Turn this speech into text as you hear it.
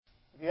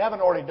If you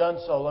haven't already done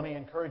so, let me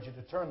encourage you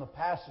to turn the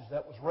passage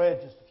that was read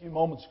just a few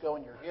moments ago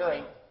in your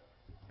hearing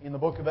in the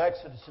book of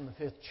Exodus in the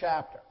 5th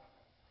chapter.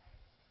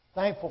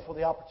 Thankful for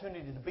the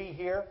opportunity to be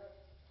here.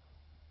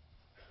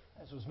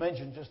 As was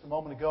mentioned just a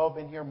moment ago, I've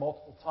been here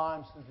multiple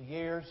times through the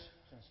years.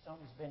 Since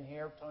Tony's been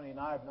here, Tony and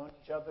I have known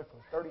each other for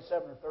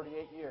 37 or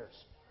 38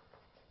 years.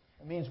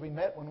 It means we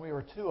met when we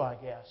were 2, I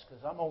guess,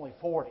 because I'm only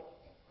 40.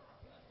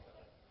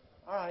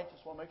 All right,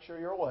 just want to make sure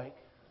you're awake.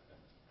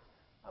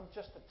 I'm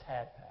just a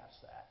tad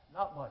past that.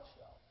 Not much,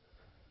 though.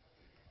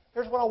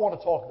 Here's what I want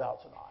to talk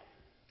about tonight.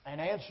 An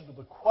answer to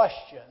the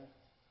question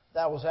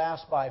that was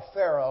asked by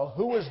Pharaoh,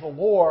 who is the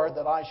Lord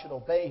that I should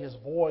obey his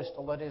voice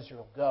to let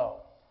Israel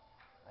go?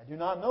 I do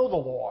not know the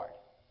Lord,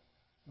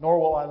 nor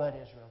will I let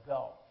Israel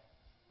go.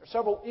 There are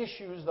several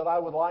issues that I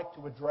would like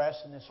to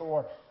address in this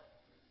order.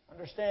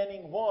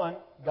 Understanding, 1,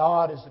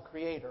 God is the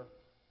Creator.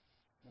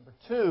 Number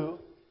 2,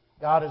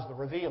 God is the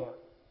Revealer.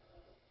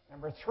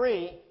 Number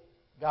 3,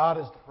 God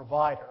is the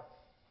Provider.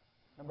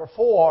 Number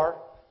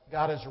 4,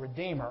 God is a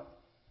Redeemer.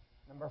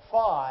 Number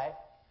 5,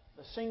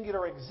 the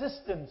singular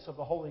existence of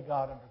the Holy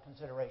God under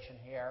consideration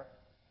here.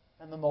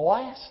 And then the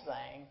last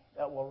thing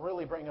that will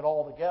really bring it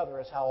all together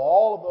is how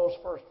all of those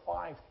first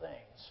 5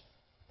 things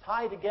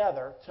tie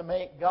together to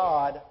make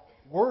God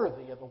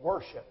worthy of the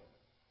worship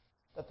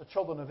that the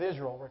children of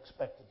Israel were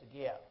expected to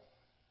give.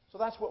 So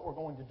that's what we're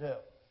going to do.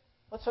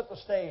 Let's set the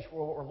stage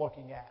for what we're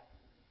looking at.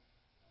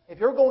 If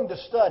you're going to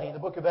study the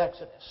book of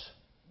Exodus,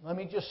 let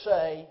me just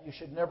say you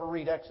should never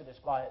read Exodus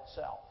by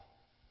itself.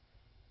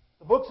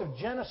 The books of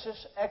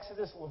Genesis,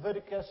 Exodus,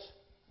 Leviticus,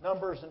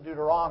 Numbers, and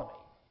Deuteronomy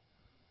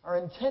are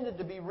intended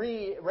to be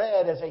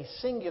read as a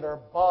singular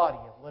body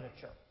of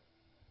literature.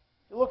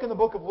 You look in the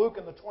book of Luke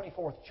in the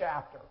 24th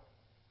chapter.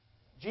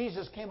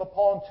 Jesus came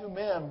upon 2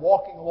 men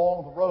walking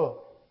along the road.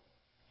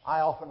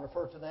 I often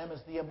refer to them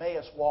as the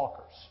Emmaus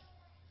walkers.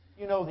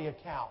 You know the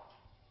account.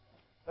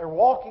 They're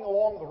walking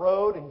along the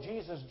road and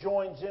Jesus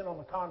joins in on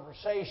the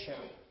conversation.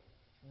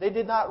 They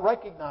did not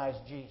recognize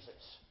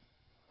Jesus.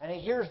 And he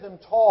hears them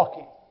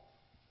talking.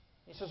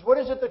 He says, "What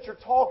is it that you're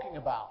talking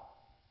about?"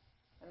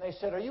 And they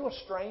said, "Are you a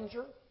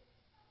stranger?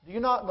 Do you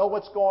not know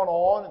what's going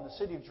on in the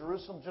city of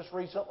Jerusalem just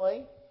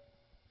recently?"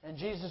 And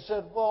Jesus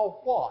said,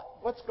 "Well,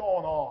 what? What's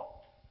going on?"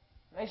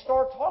 And they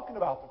start talking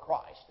about the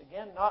Christ,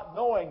 again, not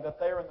knowing that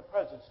they're in the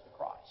presence of the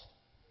Christ.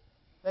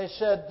 They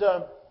said,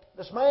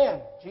 "This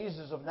man,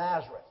 Jesus of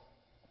Nazareth,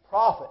 a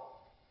prophet,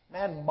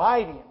 man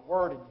mighty in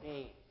word and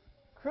deed,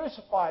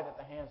 crucified at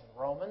the hands of the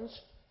Romans,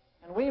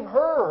 and we've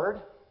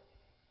heard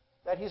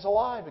that he's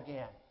alive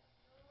again.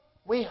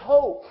 We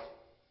hope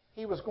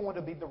he was going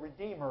to be the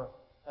Redeemer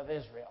of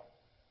Israel."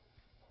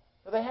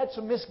 But they had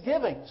some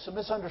misgivings, some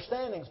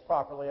misunderstandings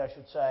properly, I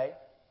should say,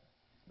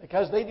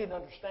 because they didn't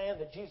understand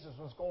that Jesus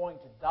was going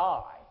to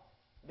die,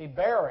 be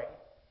buried,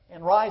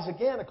 and rise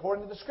again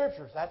according to the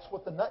Scriptures. That's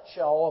what the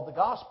nutshell of the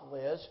gospel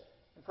is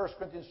in 1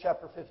 Corinthians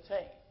chapter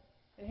 15.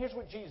 And here's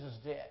what Jesus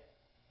did.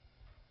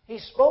 He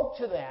spoke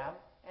to them,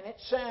 and it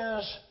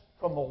says,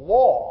 from the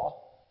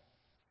law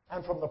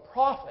and from the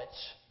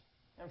prophets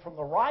and from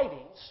the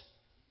writings,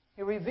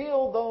 he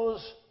revealed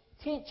those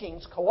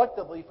teachings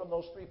collectively from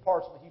those 3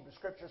 parts of the Hebrew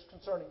Scriptures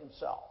concerning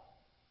himself.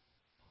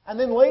 And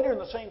then later in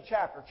the same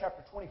chapter,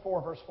 chapter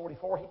 24, verse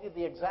 44, he did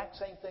the exact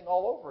same thing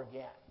all over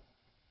again.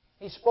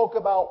 He spoke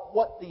about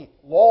what the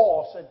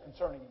law said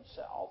concerning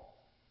himself.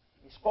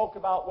 He spoke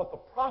about what the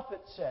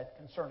prophet said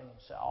concerning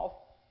himself.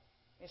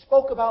 He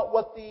spoke about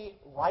what the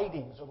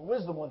writings or the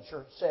wisdom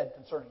literature said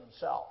concerning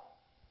himself.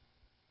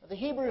 Now, the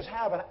Hebrews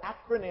have an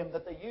acronym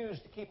that they use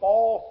to keep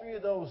all 3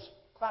 of those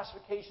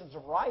classifications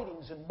of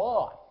writings in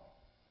mind.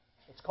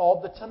 It's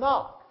called the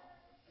Tanakh.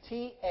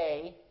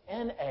 T-A-N-A-K-H.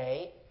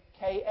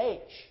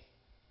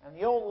 And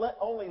the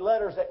only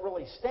letters that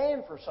really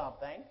stand for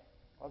something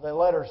are the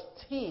letters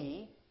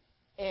T,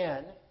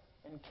 N,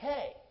 and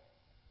K.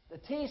 The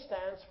T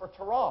stands for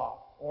Torah,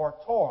 or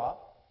Torah,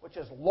 which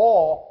is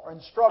law or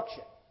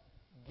instruction.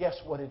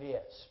 Guess what it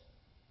is?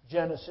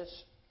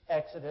 Genesis,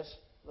 Exodus,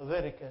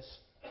 Leviticus,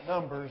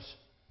 Numbers,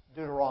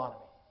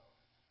 Deuteronomy.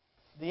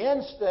 The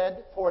N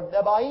stood for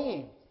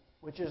Nebaim,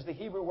 which is the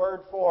Hebrew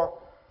word for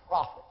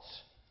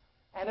prophets.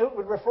 And it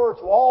would refer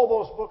to all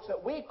those books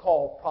that we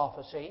call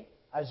prophecy,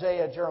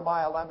 Isaiah,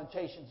 Jeremiah,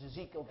 Lamentations,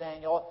 Ezekiel,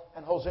 Daniel,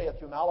 and Hosea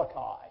through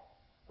Malachi.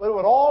 But it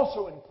would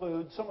also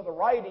include some of the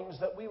writings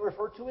that we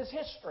refer to as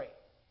history.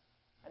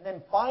 And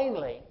then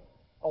finally,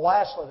 the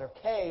last letter,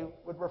 K,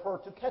 would refer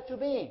to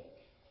Ketubim,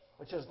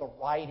 which is the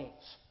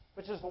writings,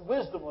 which is the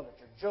wisdom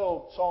literature,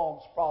 Job,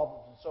 Psalms,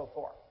 Proverbs, and so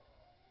forth.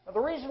 Now,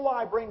 the reason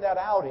why I bring that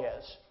out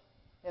is,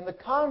 in the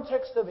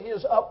context of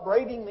his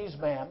upbraiding these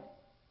men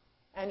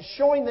and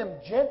showing them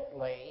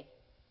gently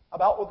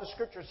about what the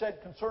Scripture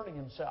said concerning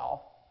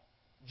himself,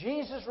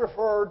 Jesus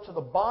referred to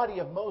the body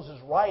of Moses'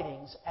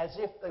 writings as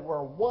if they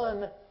were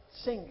one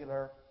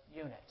singular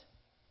unit.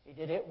 He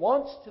did it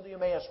once to the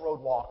Emmaus road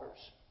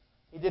walkers.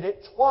 He did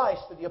it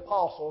twice to the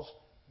apostles,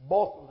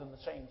 both within the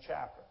same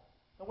chapter.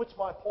 Now, what's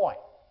my point?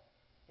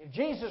 If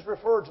Jesus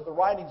referred to the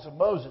writings of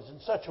Moses in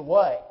such a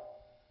way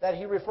that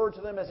He referred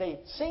to them as a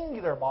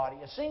singular body,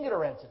 a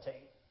singular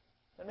entity,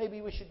 then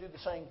maybe we should do the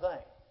same thing.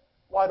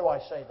 Why do I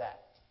say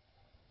that?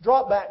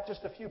 Drop back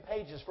just a few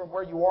pages from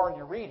where you are in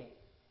your reading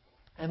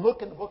and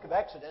look in the book of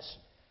Exodus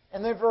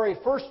in the very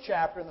first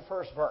chapter in the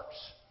first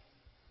verse.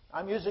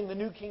 I'm using the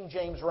New King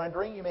James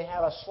rendering. You may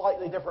have a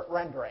slightly different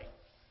rendering.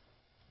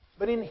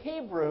 But in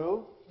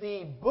Hebrew,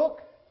 the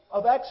book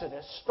of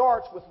Exodus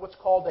starts with what's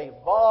called a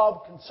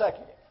vav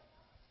consecutive.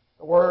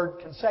 The word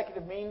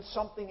consecutive means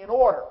something in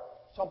order,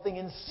 something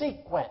in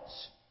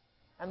sequence.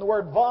 And the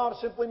word vav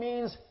simply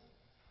means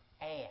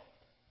and.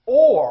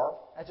 Or,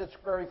 as it's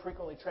very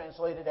frequently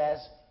translated as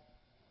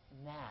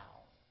now.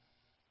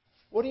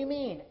 What do you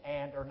mean,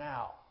 and or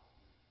now?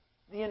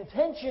 The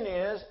intention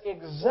is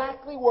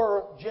exactly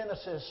where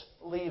Genesis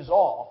leaves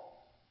off,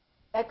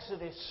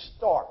 Exodus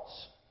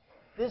starts.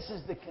 This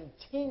is the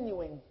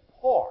continuing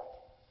part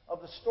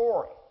of the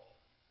story.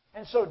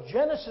 And so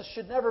Genesis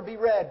should never be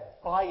read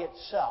by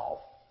itself,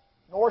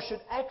 nor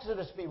should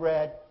Exodus be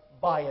read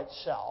by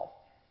itself.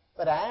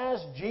 But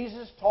as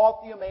Jesus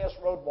taught the Emmaus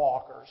Road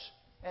walkers,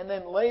 and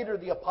then later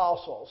the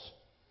apostles,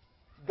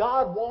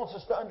 God wants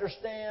us to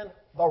understand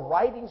the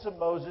writings of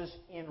Moses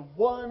in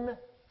one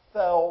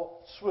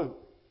fell swoop,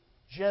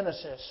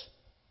 Genesis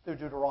through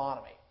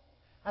Deuteronomy.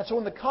 And so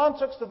in the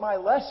context of my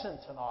lesson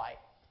tonight,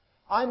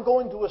 I'm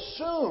going to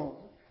assume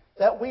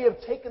that we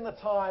have taken the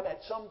time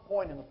at some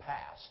point in the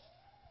past,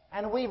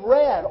 and we've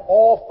read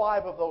all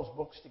 5 of those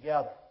books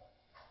together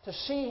to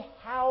see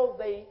how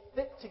they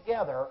fit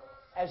together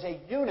as a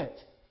unit.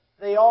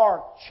 They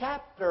are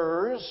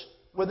chapters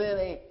within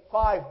a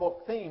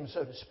 5-book theme,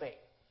 so to speak.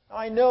 Now,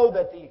 I know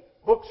that the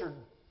books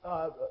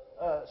are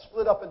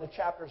split up into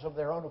chapters of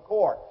their own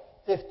accord,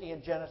 50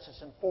 in Genesis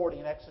and 40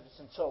 in Exodus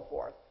and so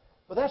forth.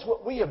 But that's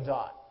what we have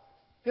done.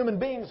 Human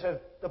beings have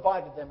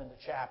divided them into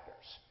chapters.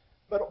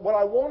 But what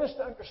I want us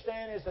to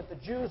understand is that the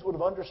Jews would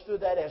have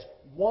understood that as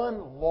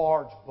one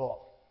large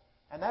book.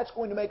 And that's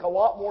going to make a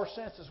lot more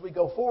sense as we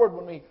go forward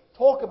when we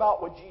talk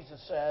about what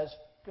Jesus says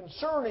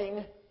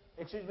concerning,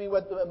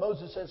 what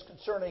Moses says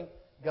concerning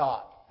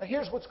God. Now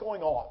here's what's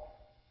going on.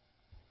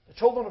 The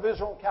children of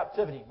Israel in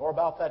captivity. More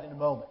about that in a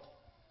moment.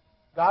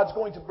 God's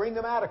going to bring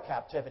them out of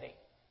captivity.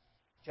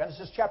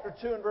 Genesis chapter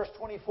 2 and verse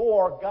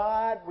 24,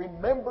 God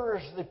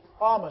remembers the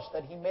promise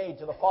that He made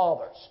to the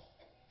fathers.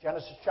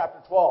 Genesis chapter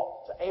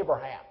 12, to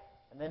Abraham,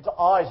 and then to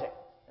Isaac,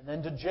 and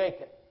then to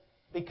Jacob.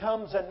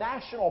 Becomes a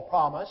national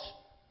promise.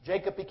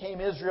 Jacob became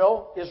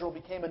Israel. Israel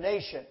became a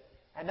nation.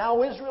 And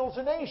now Israel's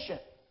a nation.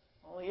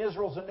 Only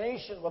Israel's a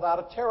nation without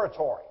a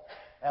territory.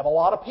 They have a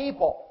lot of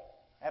people.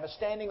 They have a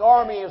standing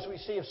army, as we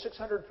see, of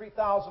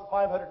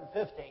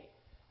 603,550.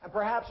 And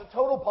perhaps a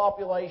total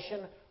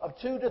population of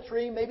 2 to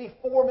 3, maybe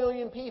 4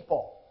 million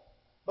people.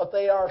 But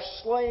they are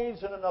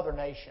slaves in another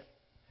nation.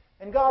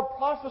 And God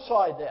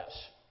prophesied this.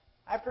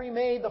 After He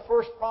made the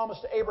first promise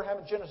to Abraham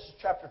in Genesis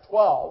chapter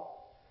 12,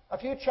 a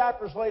few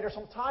chapters later,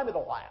 some time had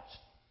elapsed.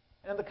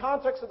 And in the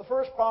context of the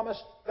first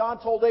promise,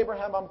 God told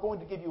Abraham, I'm going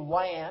to give you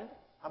land,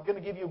 I'm going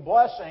to give you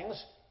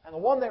blessings, and the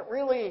one that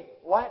really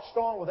latched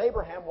on with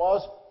Abraham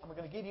was, I'm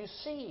going to give you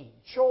seed,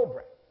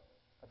 children.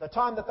 At the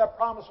time that that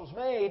promise was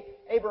made,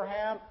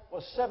 Abraham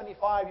was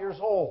 75 years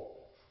old.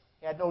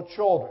 He had no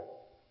children.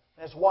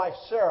 And his wife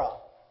Sarah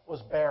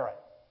was barren.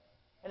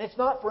 And it's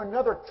not for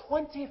another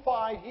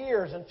 25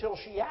 years until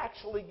she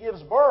actually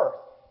gives birth.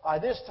 By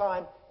this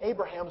time,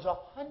 Abraham's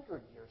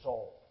 100 years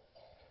old.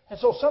 And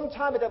so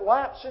sometime it had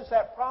elapsed since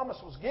that promise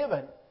was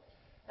given.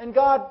 And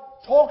God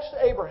talks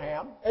to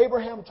Abraham.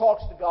 Abraham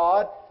talks to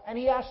God. And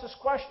he asks this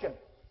question.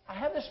 I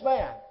have this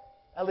man,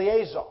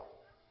 Eleazar,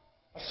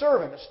 a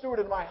servant, a steward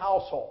in my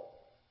household.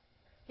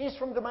 He's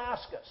from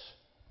Damascus.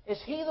 Is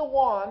he the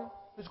one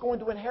who's going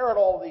to inherit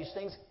all of these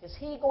things? Is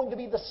he going to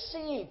be the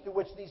seed through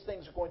which these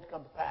things are going to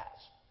come to pass?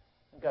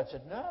 And God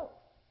said, no.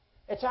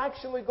 It's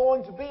actually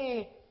going to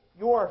be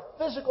your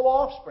physical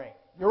offspring,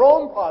 your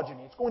own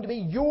progeny. It's going to be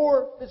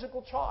your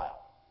physical child.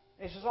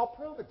 And he says, I'll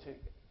prove it to you.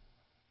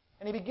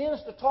 And he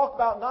begins to talk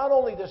about not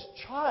only this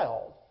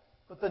child,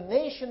 but the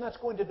nation that's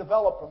going to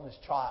develop from this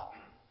child.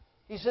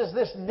 He says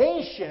this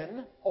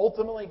nation,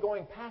 ultimately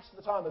going past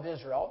the time of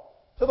Israel,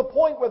 to the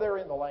point where they're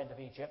in the land of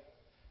Egypt,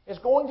 is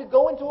going to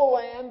go into a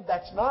land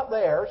that's not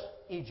theirs,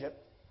 Egypt,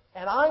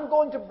 and I'm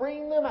going to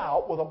bring them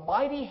out with a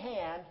mighty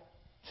hand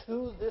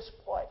to this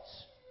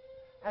place.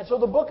 And so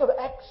the book of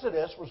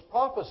Exodus was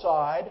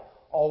prophesied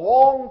a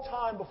long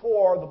time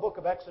before the book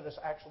of Exodus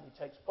actually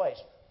takes place,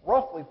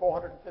 roughly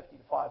 450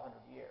 to 500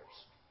 years.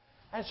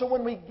 And so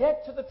when we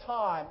get to the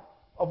time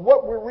of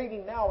what we're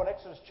reading now in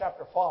Exodus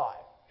chapter 5,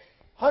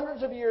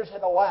 hundreds of years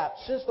had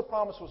elapsed since the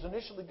promise was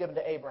initially given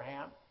to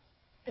Abraham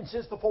and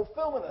since the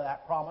fulfillment of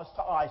that promise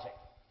to Isaac.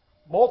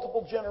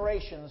 Multiple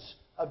generations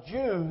of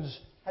Jews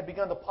had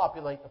begun to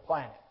populate the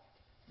planet.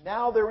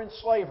 Now they're in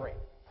slavery,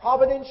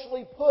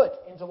 providentially put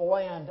into the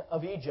land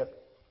of Egypt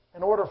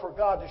in order for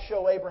God to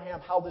show Abraham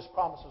how this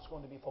promise was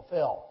going to be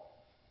fulfilled.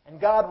 And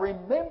God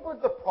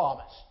remembered the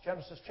promise,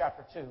 Exodus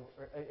chapter 2,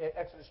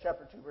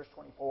 verse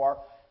 24,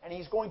 and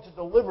He's going to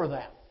deliver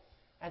them.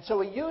 And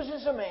so He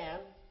uses a man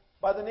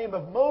by the name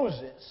of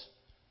Moses,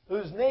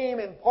 whose name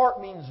in part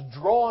means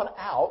drawn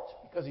out,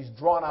 because he's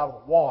drawn out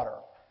of the water.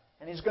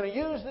 And he's going to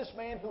use this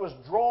man who was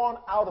drawn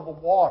out of the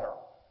water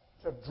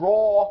to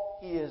draw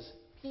his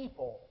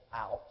people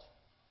out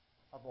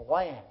of the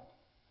land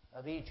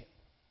of Egypt.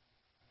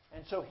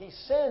 And so he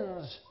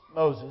sends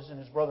Moses and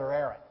his brother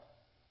Aaron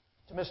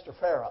to Mr.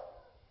 Pharaoh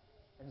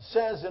and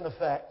says, in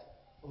effect,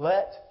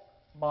 let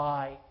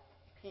my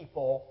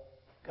people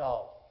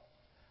go.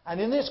 And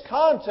in this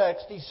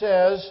context, he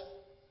says,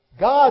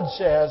 God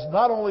says,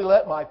 not only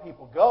let my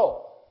people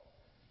go,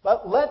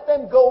 but let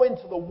them go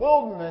into the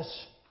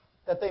wilderness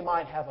that they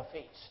might have a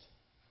feast.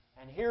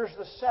 And here's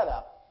the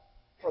setup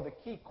for the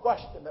key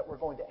question that we're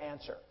going to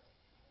answer.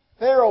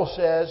 Pharaoh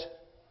says,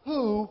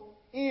 who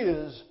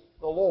is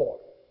the Lord,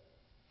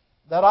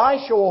 that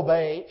I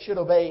should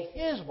obey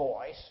His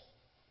voice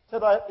to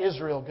let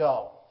Israel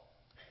go?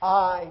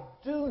 I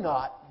do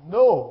not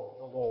know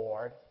the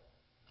Lord,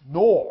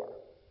 nor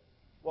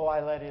will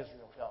I let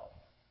Israel go.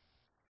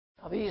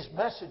 Now, these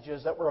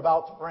messages that we're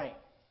about to bring,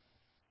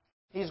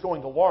 he's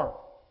going to learn.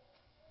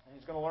 And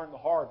he's going to learn the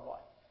hard way.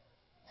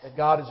 That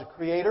God is a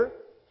creator,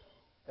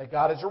 that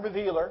God is a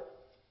revealer,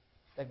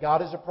 that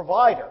God is a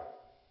provider,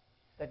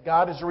 that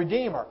God is a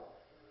redeemer,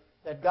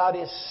 that God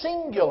is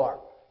singular,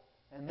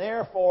 and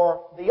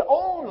therefore the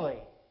only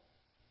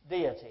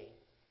deity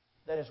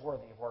that is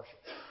worthy of worship.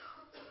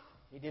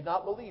 He did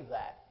not believe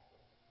that,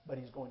 but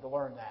he's going to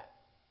learn that.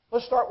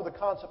 Let's start with the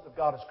concept of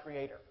God as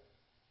creator.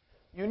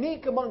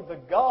 Unique among the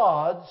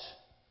gods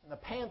in the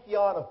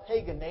pantheon of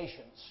pagan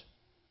nations,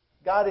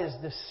 God is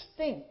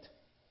distinct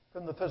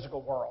from the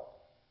physical world.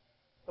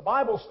 The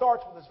Bible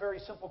starts with this very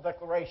simple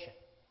declaration.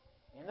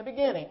 In the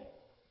beginning,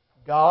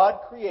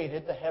 God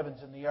created the heavens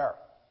and the earth.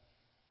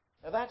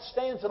 Now that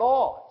stands at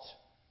odds,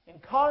 in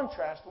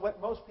contrast to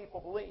what most people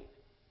believe.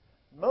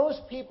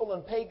 Most people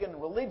in pagan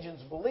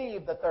religions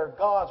believe that their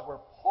gods were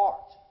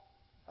part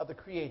of the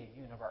created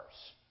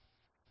universe.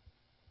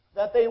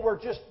 That they were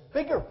just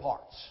bigger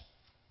parts,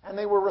 and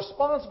they were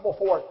responsible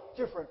for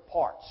different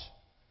parts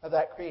of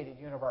that created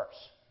universe.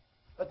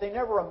 But they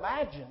never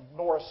imagined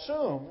nor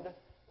assumed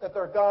that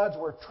their gods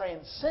were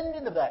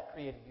transcendent of that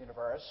created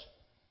universe,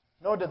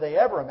 nor did they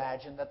ever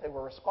imagine that they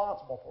were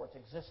responsible for its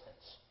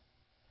existence.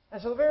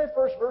 And so the very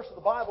first verse of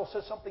the Bible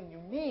says something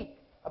unique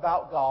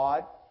about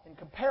God in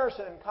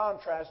comparison and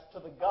contrast to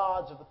the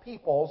gods of the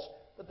peoples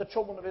that the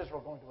children of Israel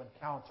are going to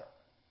encounter.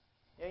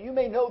 Now, you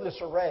may know this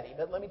already,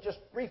 but let me just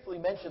briefly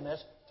mention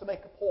this to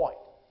make a point.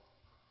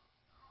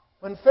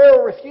 When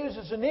Pharaoh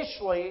refuses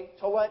initially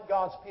to let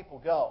God's people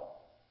go,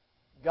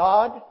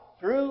 God,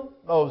 through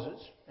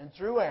Moses and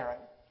through Aaron,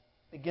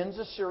 begins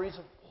a series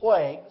of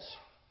plagues,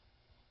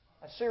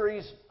 a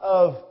series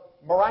of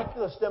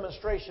miraculous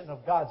demonstration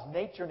of God's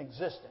nature and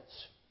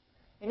existence.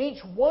 And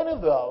each one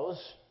of those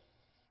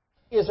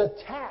is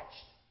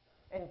attached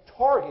and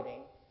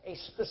targeting a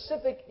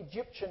specific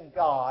Egyptian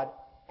god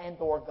and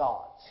or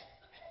gods.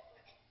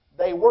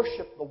 They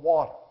worshiped the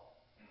water.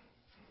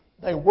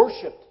 They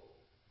worshiped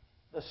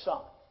the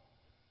sun.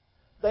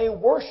 They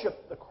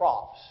worshiped the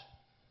crops.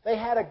 They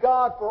had a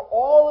god for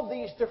all of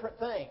these different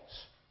things.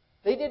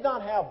 They did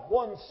not have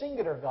one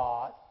singular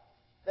god.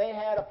 They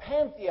had a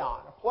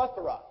pantheon, a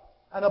plethora,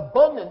 an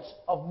abundance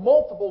of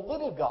multiple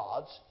little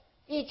gods,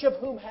 each of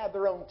whom had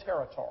their own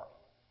territory.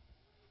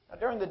 Now,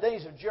 during the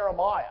days of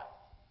Jeremiah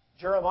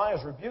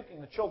is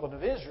rebuking the children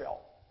of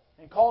Israel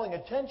and calling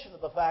attention to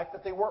the fact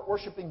that they weren't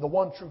worshiping the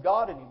one true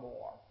God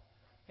anymore.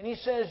 And he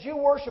says, you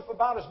worship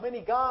about as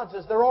many gods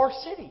as there are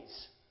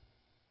cities.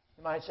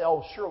 You might say,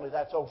 oh, surely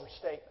that's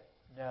overstatement.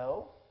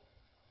 No.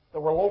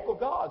 There were local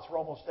gods for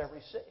almost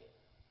every city.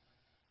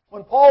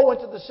 When Paul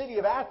went to the city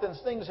of Athens,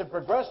 things had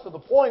progressed to the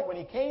point when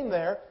he came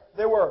there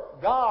were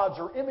gods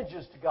or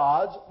images to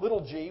gods,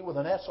 little g with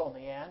an S on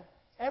the end,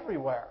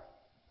 everywhere.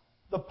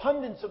 The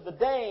pundits of the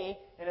day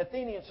in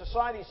Athenian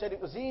society said it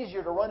was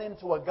easier to run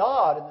into a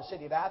god in the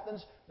city of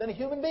Athens than a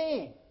human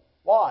being.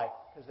 Why?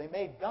 Because they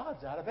made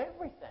gods out of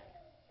everything.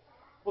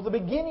 Well, the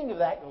beginning of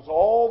that goes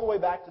all the way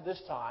back to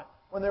this time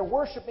when they're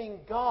worshiping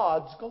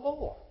gods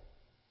galore.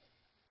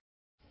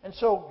 And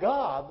so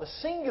God, the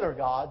singular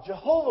God,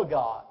 Jehovah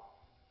God,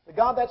 the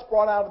God that's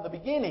brought out in the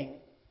beginning,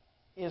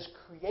 is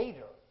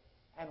creator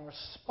and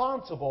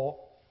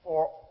responsible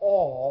for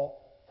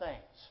all things.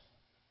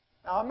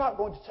 Now, I'm not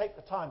going to take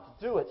the time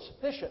to do it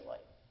sufficiently,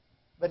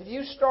 but if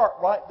you start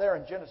right there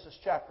in Genesis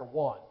chapter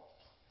 1,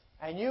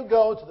 and you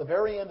go to the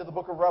very end of the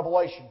book of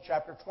Revelation,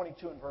 chapter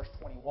 22 and verse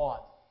 21,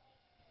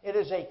 it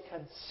is a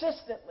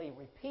consistently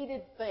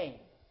repeated theme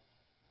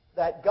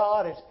that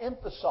God has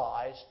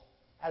emphasized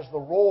as the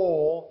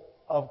role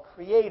of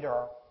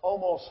creator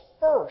almost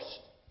first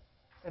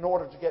in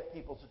order to get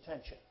people's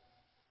attention.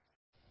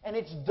 And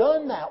it's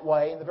done that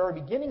way in the very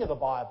beginning of the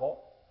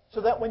Bible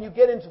so that when you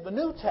get into the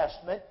New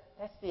Testament,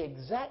 that's the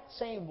exact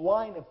same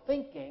line of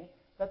thinking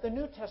that the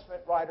New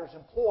Testament writers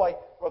employ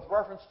with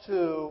reference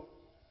to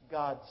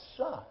God's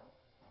Son,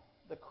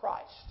 the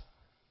Christ.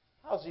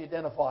 How's he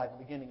identified in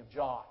the beginning of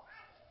John?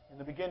 In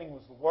the beginning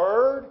was the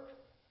Word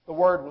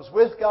was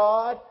with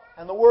God,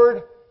 and the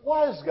Word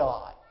was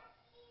God.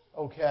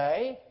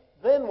 Okay,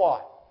 then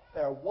what?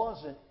 There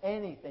wasn't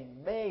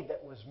anything made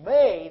that was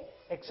made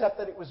except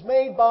that it was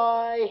made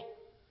by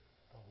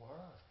the Word.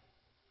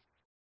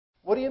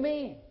 What do you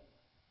mean?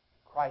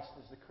 Christ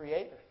is the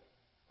Creator.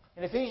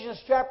 In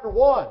Ephesians chapter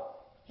 1,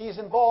 He's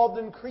involved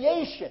in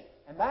creation,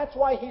 and that's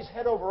why He's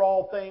head over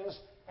all things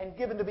and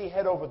given to be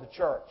head over the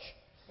church.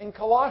 In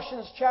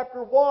Colossians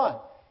chapter 1,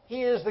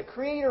 He is the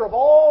Creator of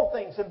all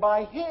things, and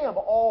by Him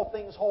all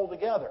things hold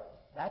together.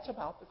 That's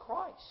about the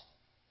Christ.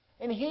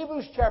 In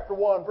Hebrews chapter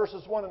 1,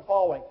 verses 1 and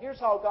following, here's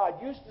how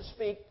God used to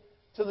speak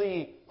to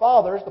the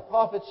fathers, the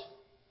prophets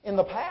in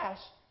the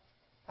past,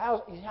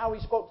 how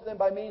He spoke to them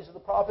by means of the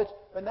prophets,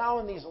 but now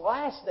in these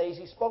last days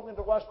He's spoken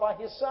to us by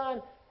His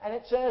Son, and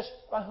it says,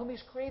 by whom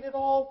He's created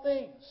all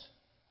things.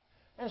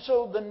 And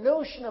so the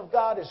notion of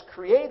God as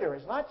Creator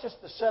is not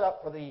just the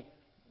setup for the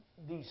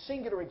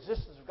singular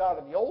existence of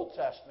God in the Old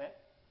Testament.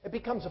 It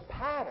becomes a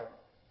pattern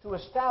to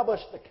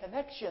establish the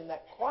connection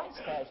that Christ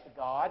has to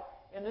God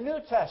in the New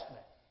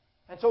Testament.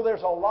 And so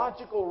there's a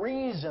logical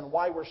reason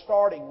why we're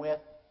starting with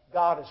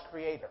God as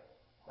Creator.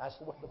 That's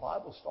the way the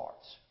Bible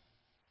starts.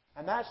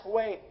 And that's the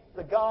way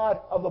the God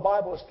of the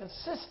Bible is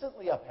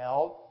consistently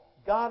upheld.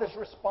 God is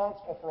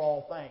responsible for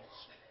all things.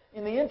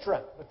 In the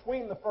interim,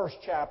 between the first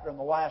chapter and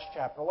the last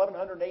chapter,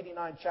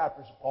 1,189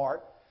 chapters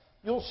apart,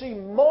 you'll see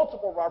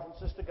multiple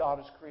references to God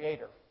as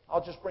Creator.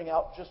 I'll just bring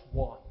out just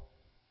one.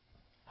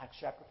 Acts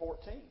chapter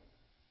 14.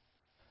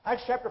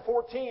 Acts chapter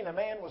 14, a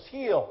man was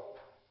healed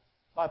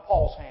by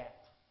Paul's hand.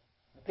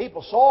 The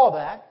people saw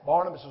that.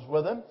 Barnabas was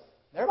with him.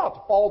 They're about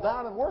to fall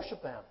down and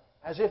worship them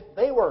as if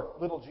they were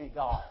little g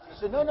gods. He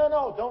said, no,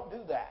 don't do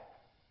that.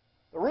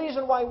 The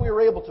reason why we were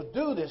able to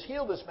do this,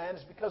 heal this man,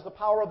 is because the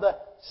power of the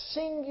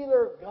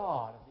singular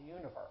God of the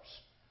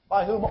universe,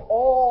 by whom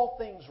all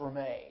things were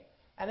made,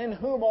 and in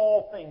whom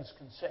all things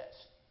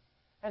consist.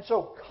 And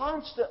so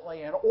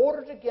constantly, in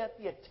order to get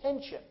the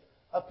attention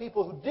of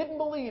people who didn't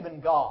believe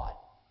in God,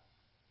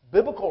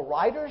 biblical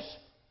writers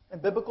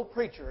and biblical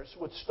preachers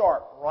would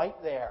start right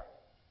there.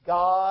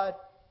 God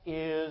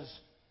is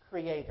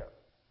Creator.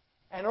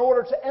 And in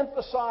order to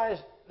emphasize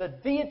the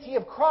deity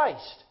of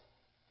Christ,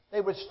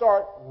 they would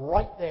start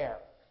right there.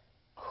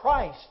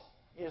 Christ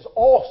is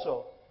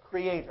also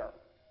Creator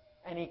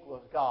and equal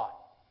with God.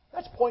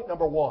 That's point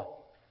number one.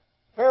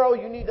 Pharaoh,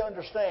 you need to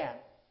understand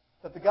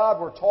that the God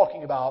we're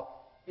talking about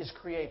is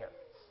Creator.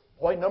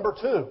 Point number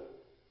two.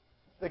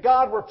 The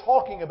God we're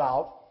talking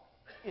about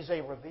is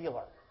a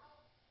revealer.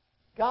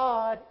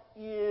 God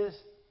is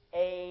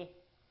a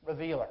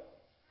revealer.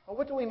 Now,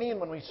 what do we mean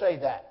when we say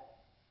that?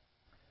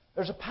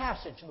 There's a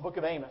passage in the book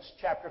of Amos,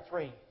 chapter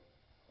 3,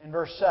 in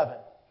verse 7.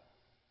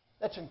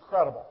 That's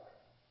incredible.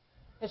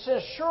 It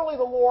says, surely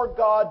the Lord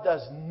God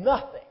does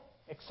nothing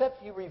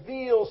except He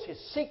reveals His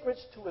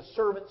secrets to His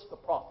servants, the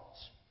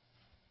prophets.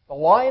 The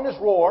lion is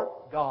roar,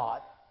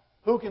 God.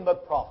 Who can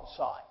but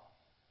prophesy?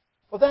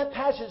 What that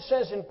passage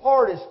says in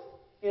part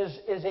is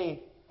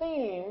a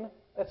theme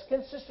that's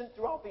consistent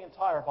throughout the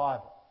entire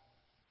Bible.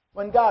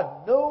 When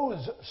God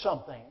knows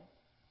something,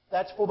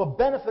 that's for the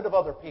benefit of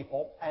other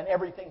people, and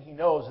everything He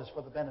knows is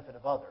for the benefit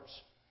of others.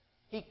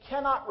 He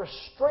cannot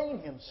restrain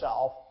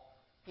Himself.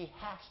 He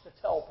has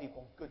to tell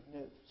people good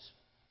news.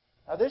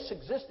 Now, this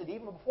existed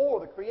even before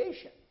the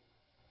creation,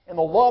 in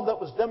the love that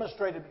was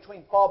demonstrated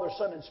between Father,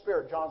 Son, and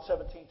Spirit, John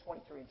 17,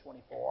 23 and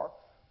 24.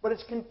 But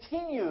it's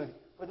continued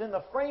within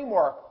the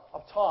framework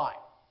of time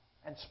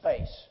and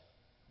space.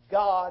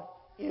 God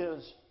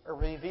is a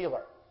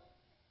revealer.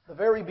 The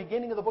very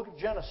beginning of the book of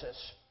Genesis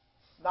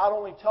not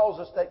only tells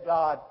us that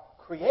God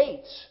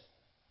creates,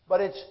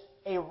 but it's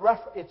a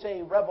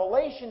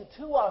revelation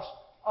to us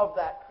of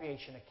that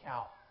creation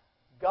account.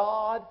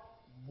 God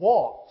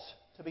wants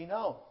to be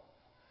known.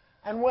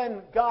 And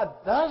when God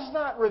does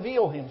not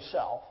reveal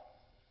Himself,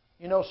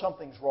 you know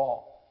something's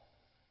wrong.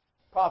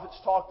 Prophets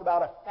talked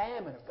about a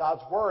famine of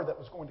God's Word that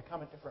was going to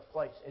come at different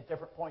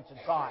points in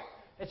time.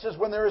 It says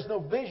when there is no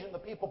vision, the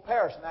people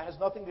perish. And that has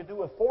nothing to do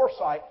with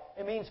foresight.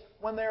 It means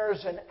when there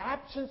is an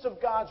absence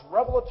of God's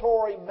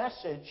revelatory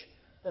message,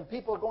 then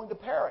people are going to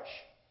perish.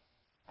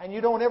 And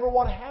you don't ever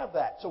want to have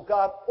that. So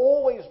God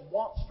always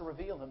wants to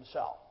reveal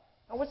Himself.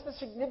 Now, what's the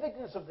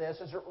significance of this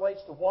as it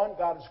relates to one,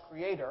 God is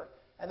Creator,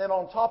 and then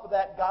on top of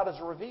that, God is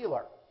a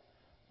revealer?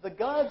 The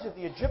gods of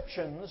the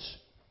Egyptians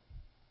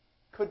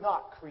could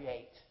not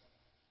create.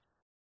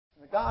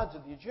 And the gods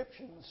of the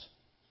Egyptians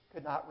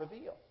could not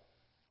reveal.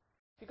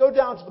 If you go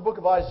down to the book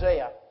of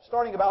Isaiah,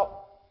 starting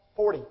about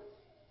 40,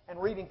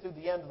 and reading through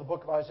the end of the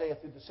book of Isaiah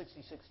through the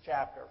 66th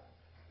chapter,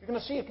 you're going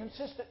to see a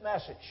consistent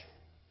message.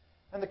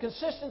 And the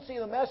consistency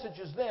of the message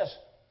is this: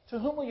 to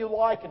whom will you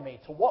liken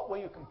me? To what will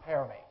you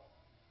compare me?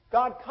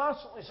 God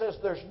constantly says,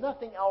 there's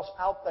nothing else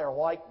out there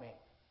like me.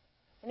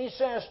 And He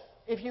says,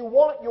 if you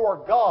want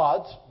your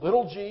gods,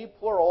 little g,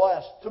 plural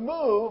s, to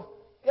move,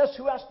 guess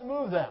who has to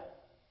move them?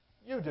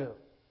 You do.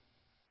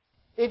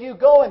 If you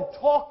go and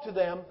talk to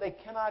them, they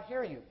cannot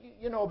hear you.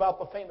 You know about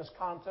the famous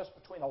contest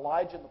between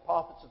Elijah and the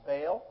prophets of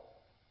Baal?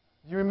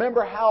 Do you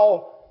remember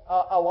how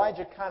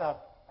Elijah kind of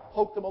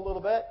poked them a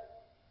little bit?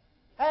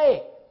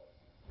 Hey,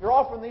 You're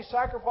offering these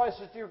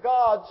sacrifices to your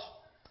gods.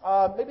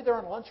 Maybe they're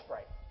on lunch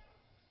break.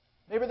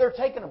 Maybe they're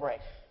taking a break.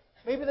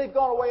 Maybe they've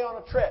gone away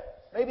on a trip.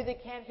 Maybe they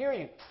can't hear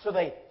you. So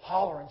they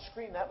holler and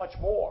scream that much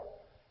more.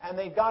 And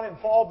they got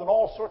involved in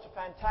all sorts of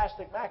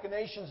fantastic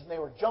machinations, and they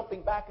were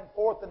jumping back and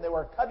forth, and they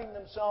were cutting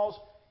themselves,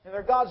 and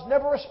their gods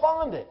never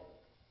responded.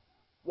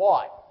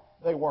 Why?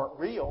 They weren't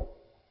real.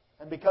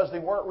 And because they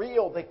weren't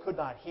real, they could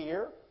not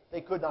hear,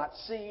 they could not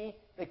see,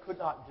 they could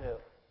not do.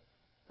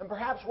 And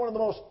perhaps one of the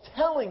most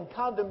telling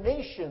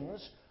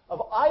condemnations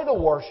of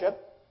idol worship,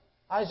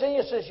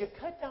 Isaiah says, you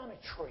cut down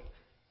a tree,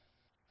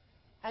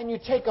 and you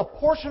take a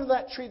portion of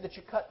that tree that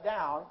you cut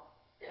down,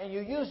 and you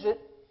use it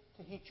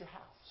to heat your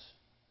house.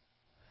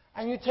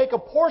 And you take a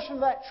portion of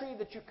that tree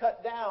that you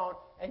cut down,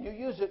 and you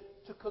use it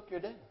to cook your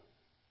dinner.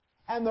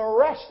 And the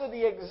rest of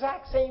the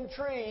exact same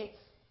tree,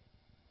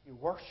 you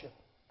worship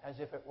as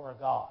if it were a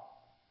god.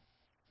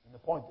 And the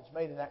point that's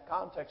made in that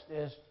context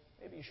is,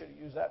 maybe you should have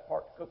used that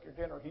part to cook your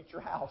dinner or heat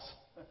your house.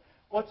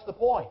 What's the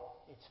point?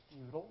 It's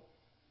futile.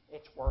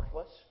 It's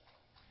worthless.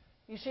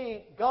 You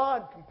see,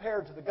 God,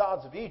 compared to the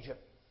gods of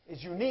Egypt,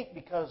 is unique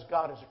because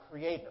God is a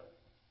creator,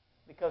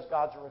 because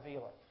God's a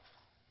revealer.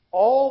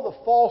 All the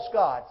false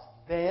gods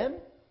then,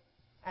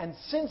 and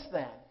since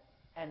then,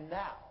 and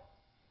now,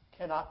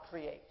 cannot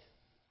create.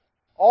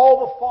 All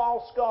the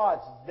false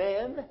gods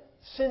then,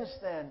 since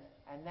then,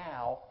 and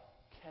now,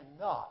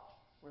 cannot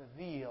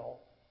reveal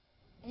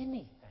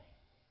anything.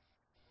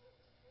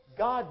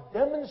 God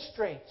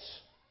demonstrates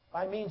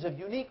by means of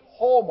unique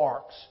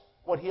hallmarks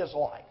what He is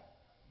like.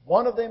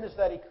 One of them is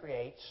that He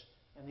creates,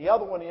 and the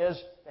other one is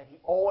that He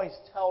always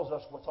tells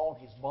us what's on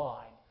His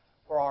mind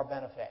for our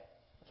benefit.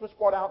 That's what's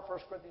brought out in 1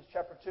 Corinthians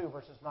chapter 2,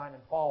 verses 9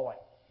 and following.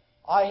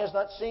 Eye has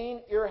not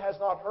seen, ear has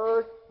not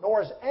heard,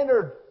 nor has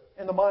entered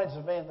in the minds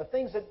of men the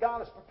things that God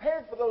has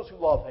prepared for those who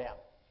love Him.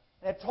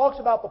 And it talks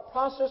about the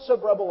process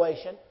of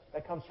revelation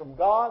that comes from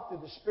God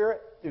through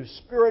the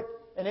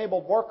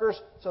Spirit-enabled workers,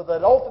 so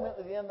that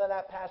ultimately at the end of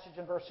that passage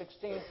in verse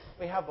 16,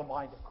 we have the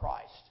mind of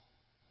Christ.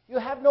 You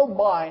have no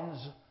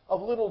minds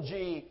of little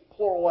g,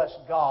 plural s,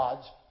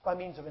 gods by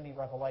means of any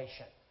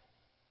revelation.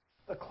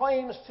 The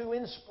claims to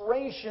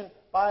inspiration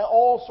by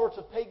all sorts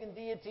of pagan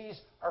deities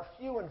are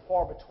few and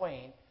far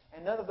between,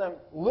 and none of them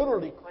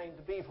literally claim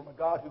to be from a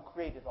God who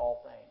created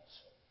all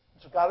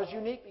things. So God is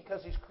unique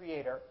because He's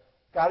creator.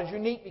 God is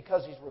unique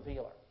because He's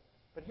revealer.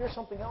 But here's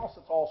something else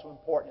that's also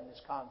important in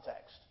this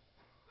context.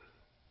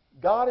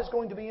 God is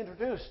going to be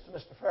introduced to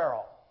Mr.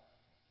 Pharaoh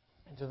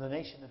and to the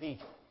nation of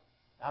Egypt.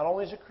 Not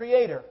only as a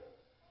creator,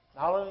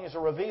 not only as a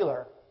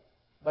revealer,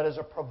 but as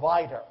a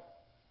provider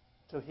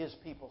to His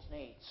people's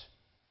needs.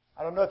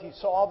 I don't know if you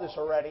saw this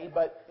already,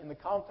 but in the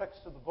context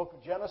of the book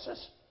of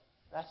Genesis,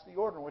 that's the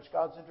order in which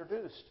God's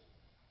introduced.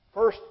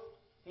 First,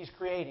 He's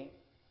creating.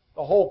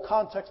 The whole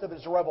context of it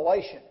is a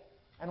revelation.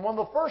 And one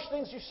of the first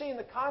things you see in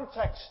the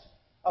context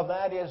of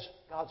that is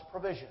God's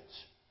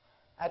provisions.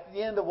 At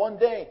the end of one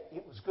day,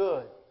 it was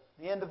good.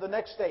 At the end of the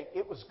next day,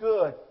 it was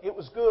good. It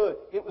was good.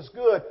 It was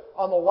good.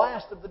 On the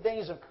last of the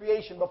days of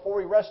creation,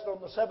 before He rested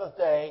on the seventh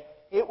day,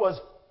 it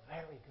was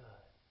very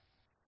good.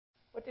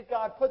 What did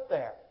God put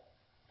there?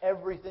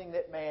 Everything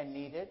that man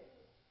needed.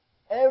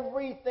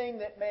 Everything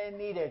that man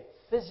needed,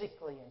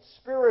 physically and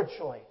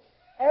spiritually.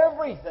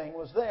 Everything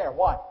was there.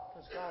 Why?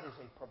 Because God is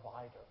a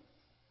provider.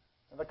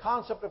 And the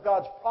concept of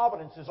God's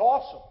providence is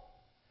awesome.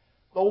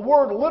 The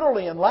word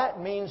literally in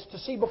Latin means to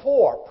see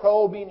before.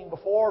 Pro meaning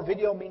before,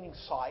 video meaning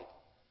sight.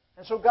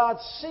 And so God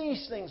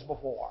sees things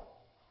before.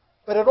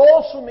 But it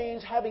also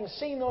means, having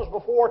seen those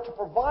before, to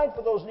provide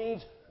for those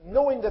needs,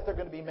 knowing that they're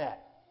going to be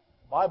met.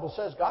 The Bible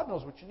says God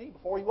knows what you need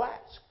before you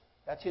ask.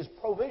 That's His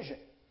provision.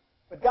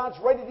 But God's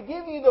ready to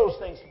give you those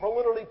things, to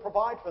literally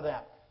provide for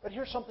them. But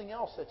here's something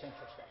else that's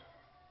interesting.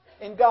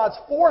 In God's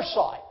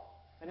foresight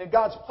and in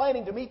God's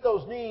planning to meet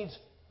those needs,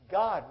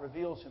 God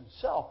reveals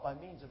Himself by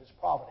means of His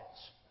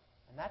providence.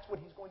 And that's what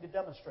He's going to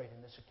demonstrate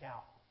in this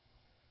account.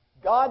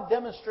 God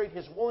demonstrated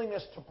His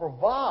willingness to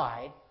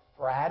provide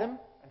for Adam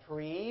and for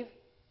Eve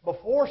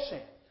before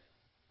sin.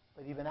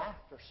 But even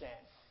after sin,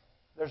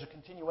 there's a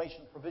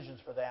continuation of provisions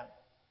for them.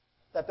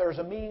 That there's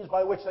a means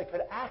by which they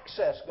could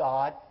access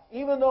God,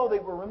 even though they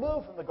were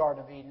removed from the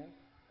Garden of Eden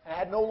and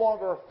had no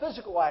longer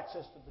physical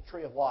access to the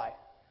tree of life.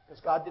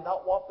 Because God did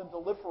not want them to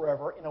live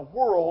forever in a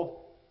world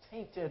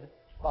tainted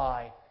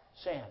by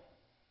sin.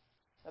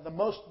 And the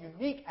most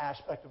unique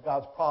aspect of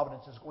God's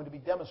providence is going to be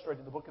demonstrated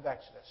in the book of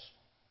Exodus.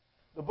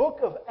 The book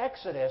of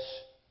Exodus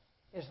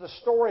is the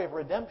story of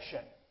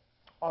redemption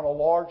on a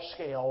large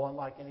scale,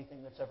 unlike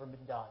anything that's ever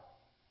been done.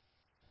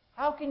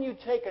 How can you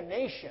take a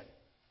nation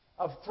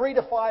of 3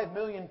 to 5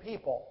 million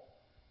people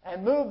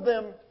and move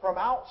them from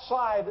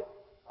outside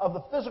of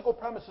the physical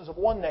premises of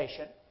one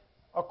nation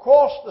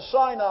across the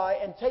Sinai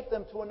and take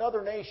them to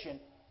another nation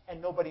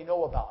and nobody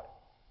know about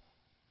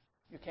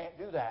it? You can't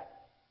do that.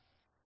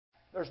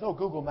 There's no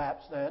Google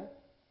Maps then.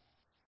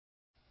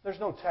 There's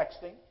no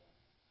texting.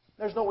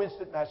 There's no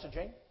instant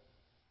messaging.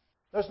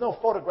 There's no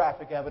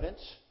photographic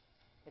evidence.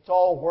 It's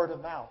all word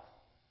of mouth.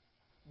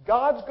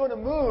 God's going to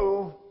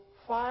move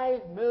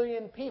 5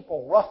 million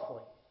people,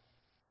 roughly,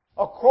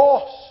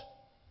 across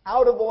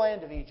out of the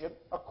land of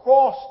Egypt,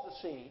 across the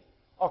sea,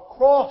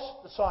 across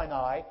the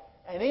Sinai,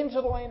 and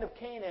into the land of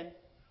Canaan,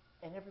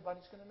 and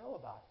everybody's going to know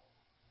about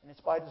it. And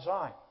it's by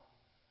design.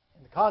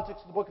 In the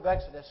context of the book of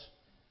Exodus,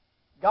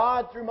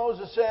 God, through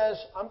Moses, says,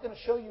 I'm going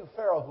to show you,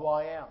 Pharaoh, who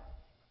I am.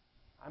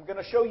 I'm going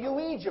to show you,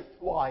 Egypt,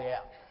 who I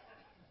am.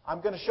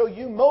 I'm going to show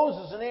you,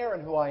 Moses and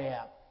Aaron, who I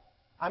am.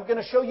 I'm going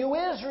to show you,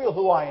 Israel,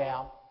 who I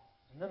am.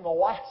 And then the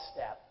last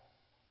step,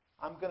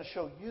 I'm going to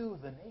show you,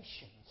 the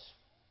nations,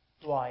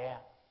 who I am.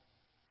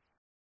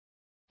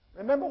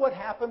 Remember what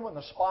happened when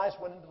the spies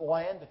went into the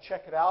land to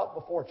check it out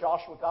before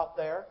Joshua got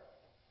there?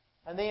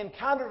 And they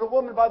encountered a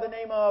woman by the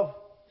name of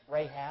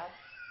Rahab.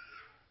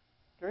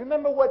 Do you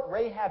remember what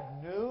Rahab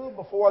knew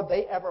before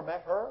they ever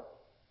met her?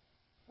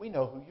 We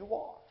know who you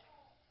are.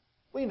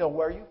 We know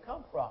where you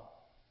come from.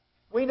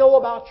 We know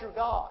about your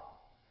God.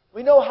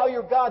 We know how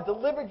your God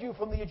delivered you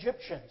from the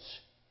Egyptians.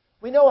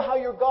 We know how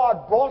your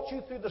God brought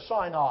you through the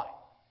Sinai.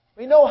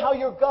 We know how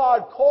your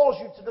God calls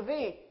you to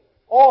defeat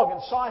Og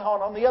and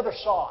Sihon on the other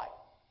side.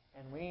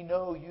 And we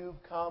know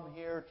you've come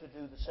here to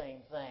do the same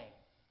thing.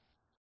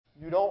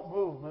 You don't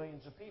move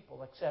millions of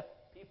people,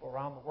 except people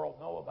around the world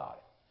know about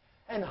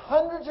it. And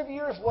hundreds of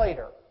years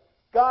later,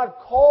 God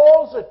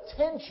calls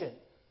attention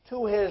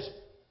to His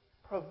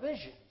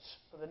provisions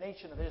for the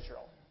nation of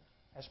Israel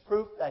as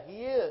proof that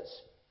He is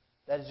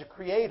a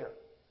creator,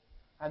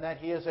 and that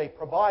He is a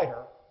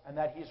provider, and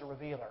that He's a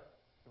revealer.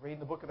 You read in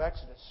the book of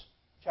Exodus,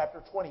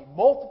 chapter 20,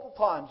 multiple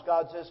times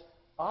God says,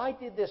 I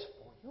did this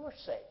for your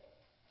sake,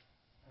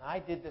 and I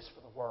did this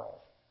for the world.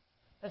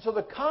 And so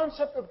the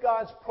concept of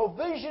God's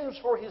provisions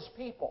for His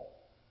people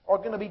are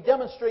going to be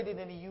demonstrated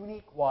in a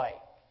unique way.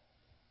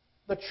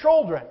 The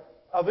children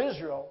of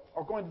Israel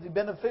are going to be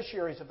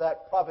beneficiaries of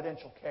that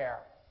providential care.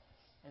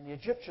 And the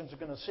Egyptians are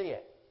going to see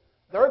it.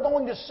 They're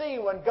going to see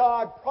when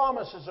God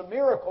promises a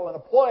miracle and a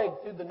plague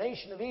through the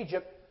nation of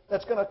Egypt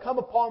that's going to come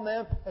upon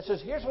them and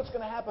says, here's what's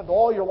going to happen to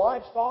all your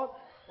livestock.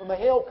 When the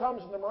hail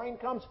comes and the rain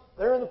comes,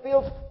 they're in the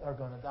fields, they're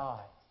going to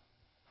die.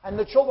 And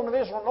the children of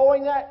Israel,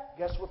 knowing that,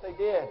 guess what they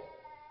did?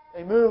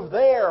 They moved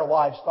their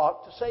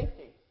livestock to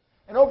safety.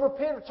 And over a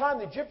period of time,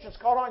 the Egyptians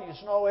caught on. You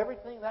know,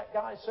 everything that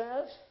guy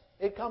says,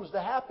 it comes to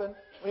happen.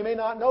 We may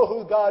not know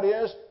who God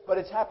is, but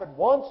it's happened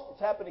once,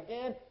 it's happened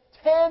again.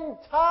 10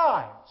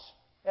 times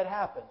it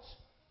happens.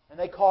 And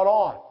they caught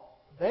on.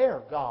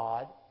 Their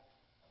God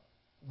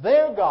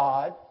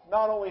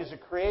not only is a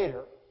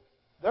creator,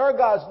 their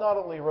God's not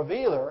only a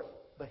revealer,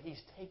 but He's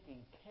taking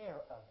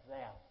care of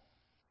them.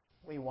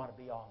 We want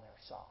to be on their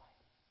side.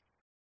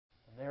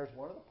 And there's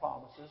one of the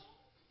promises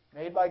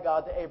made by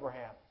God to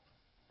Abraham.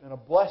 I'm going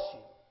to bless you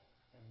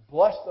and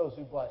bless those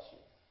who bless you.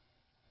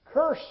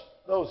 Curse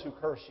those who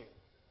curse you.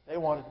 They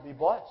wanted to be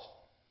blessed.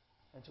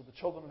 And so the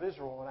children of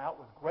Israel went out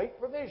with great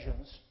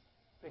provisions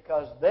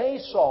because they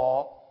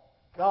saw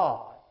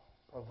God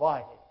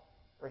provided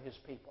for His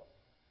people.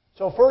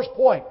 So first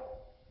point,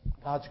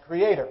 God's a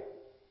creator.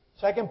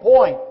 Second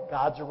point,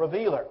 God's a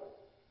revealer.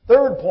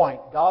 Third point,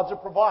 God's a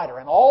provider.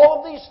 And all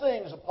of these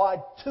things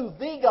applied to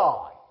the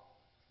God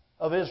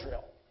of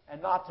Israel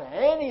and not to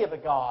any of the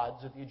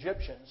gods of the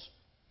Egyptians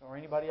or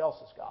anybody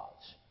else's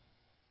gods.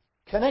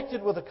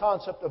 Connected with the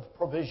concept of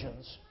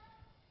provisions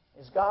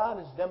is God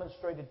is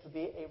demonstrated to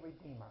be a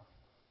redeemer,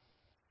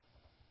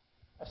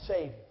 a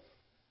savior.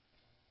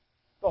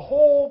 The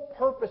whole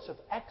purpose of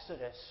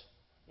Exodus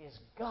is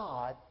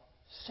God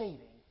saving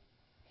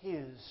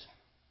His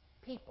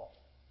people.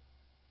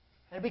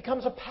 And it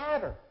becomes a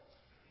pattern.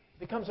 It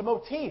becomes a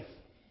motif.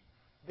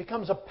 It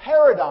becomes a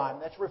paradigm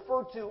that's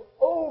referred to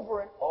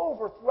over and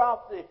over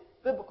throughout the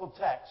biblical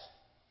text.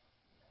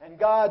 And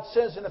God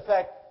says, in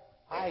effect,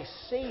 I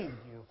saved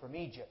you from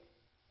Egypt.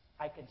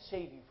 I can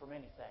save you from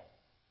anything.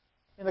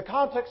 In the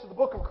context of the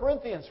book of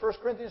Corinthians, 1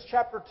 Corinthians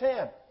chapter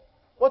 10,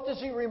 what does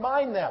He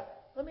remind them?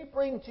 Let me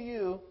bring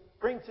to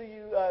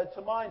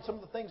mind some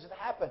of the things that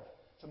happened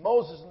to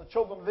Moses and the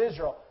children of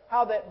Israel.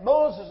 How that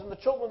Moses and the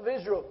children of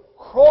Israel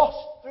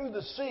crossed through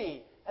the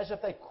sea as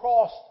if they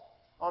crossed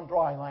on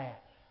dry land.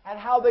 And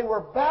how they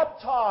were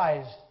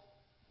baptized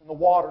in the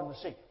water in the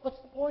sea. What's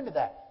the point of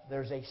that?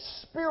 There's a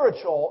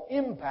spiritual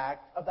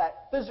impact of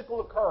that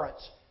physical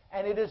occurrence.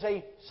 And it is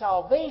a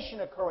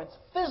salvation occurrence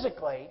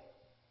physically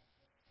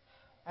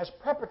as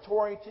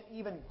preparatory to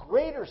even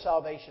greater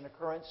salvation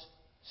occurrence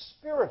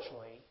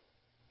spiritually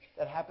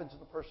that happens in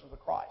the person of the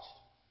Christ.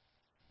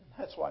 And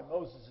that's why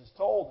Moses is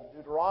told in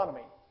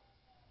Deuteronomy,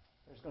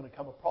 there's going to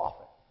come a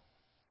prophet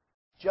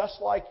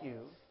just like you,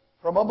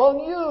 from among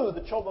you,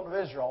 the children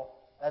of Israel,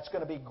 that's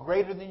going to be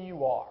greater than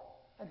you are.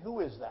 And who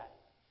is that?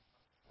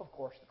 Of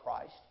course, the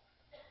Christ.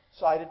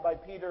 Cited by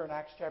Peter in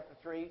Acts chapter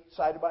 3,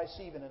 cited by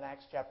Stephen in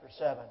Acts chapter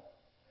 7.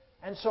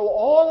 And so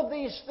all of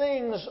these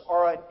things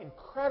are an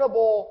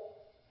incredible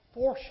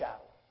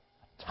foreshadow,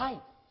 a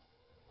type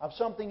of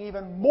something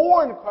even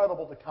more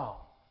incredible to come.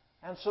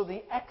 And so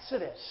the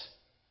Exodus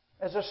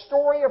is a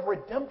story of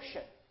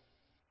redemption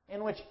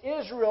in which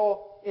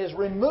Israel is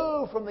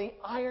removed from the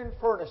iron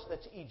furnace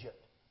that's Egypt.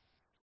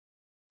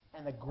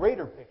 And the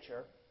greater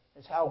picture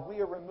is how we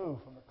are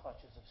removed from the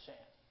clutches of sin.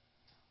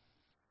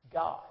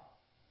 God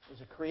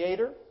is a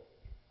creator.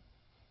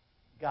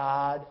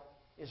 God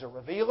is a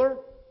revealer.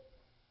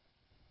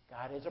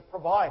 God is a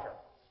provider.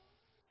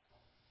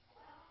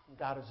 And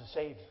God is a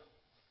Savior.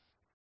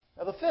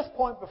 Now the fifth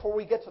point before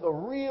we get to the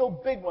real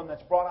big one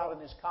that's brought out in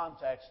this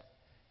context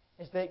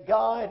is that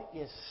God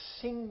is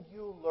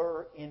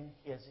singular in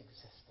His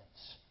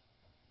existence.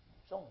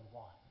 There's only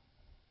one.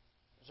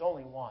 There's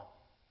only one.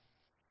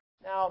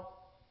 Now,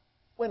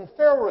 when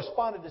Pharaoh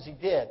responded as he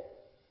did,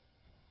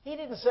 he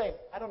didn't say,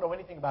 I don't know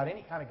anything about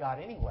any kind of God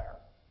anywhere,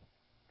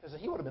 because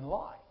he would have been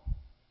lying.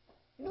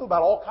 He knew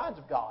about all kinds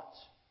of gods.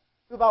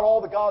 He knew about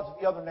all the gods of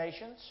the other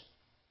nations.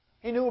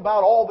 He knew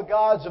about all the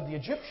gods of the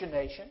Egyptian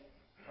nation.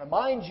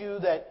 Remind you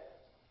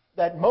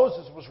that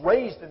Moses was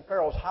raised in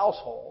Pharaoh's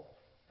household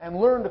and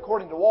learned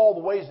according to all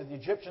the ways of the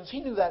Egyptians.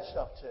 He knew that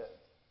stuff too.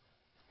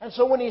 And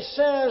so when he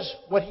says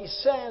what he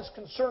says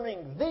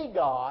concerning the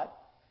God,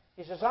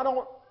 he says, I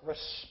don't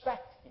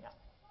respect Him.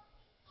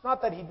 It's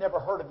not that he'd never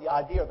heard of the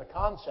idea or the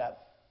concept.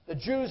 The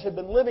Jews had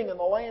been living in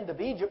the land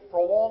of Egypt for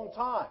a long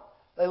time.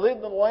 They lived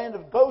in the land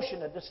of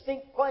Goshen, a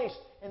distinct place,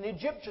 and the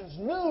Egyptians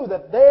knew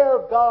that their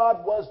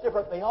God was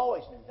different. They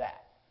always knew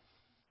that.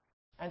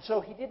 And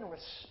so he didn't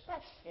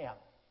respect Him.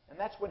 And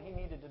that's when he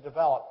needed to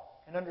develop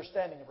an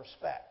understanding of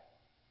respect.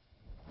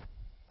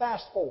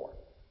 Fast forward.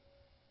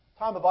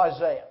 Time of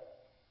Isaiah.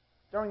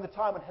 During the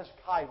time when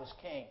Hezekiah was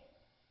king.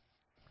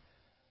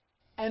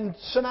 And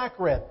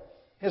Sennacherib,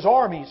 his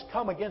armies,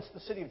 come against the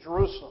city of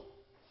Jerusalem.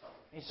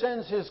 He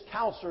sends his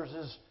counselors,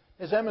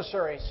 his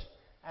emissaries,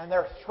 and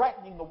they're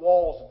threatening the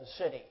walls of the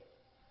city.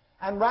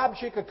 And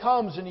Rabshakeh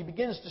comes and he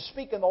begins to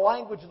speak in the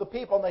language of the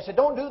people. And they say,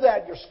 don't do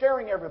that, you're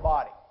scaring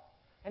everybody.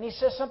 And he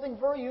says something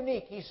very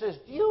unique. He says,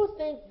 do you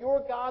think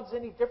your God's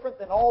any different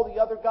than all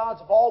the other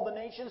gods of all the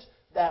nations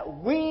that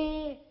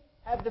we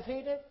have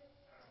defeated?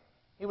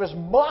 He was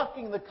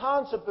mocking the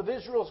concept of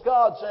Israel's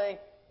God, saying,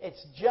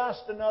 it's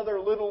just another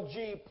little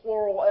g,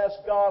 plural s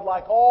God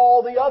like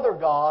all the other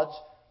gods.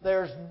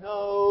 There's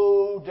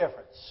no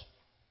difference.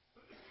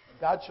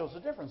 God shows a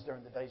difference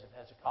during the days of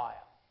Hezekiah.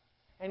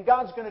 And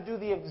God's going to do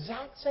the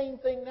exact same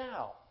thing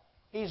now.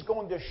 He's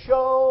going to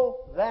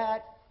show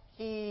that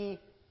He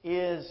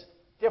is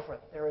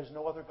different. There is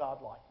no other God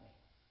like me.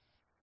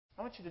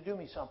 I want you to do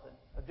me something.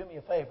 Or do me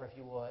a favor if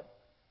you would.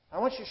 I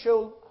want you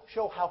to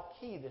show how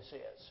key this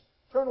is.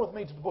 Turn with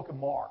me to the book of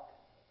Mark.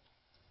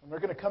 And we're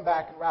going to come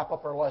back and wrap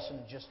up our lesson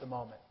in just a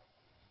moment.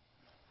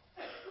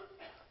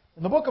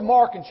 In the book of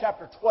Mark in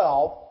chapter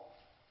 12,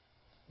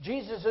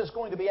 Jesus is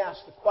going to be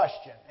asked a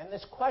question. And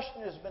this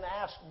question has been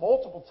asked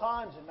multiple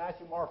times in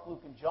Matthew, Mark,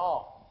 Luke, and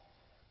John.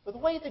 But the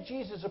way that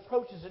Jesus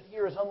approaches it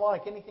here is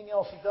unlike anything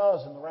else He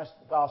does in the rest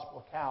of the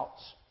gospel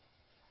accounts.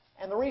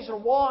 And the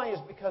reason why is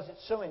because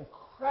it's so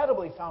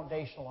incredibly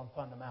foundational and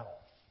fundamental.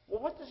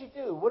 Well, what does He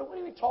do? What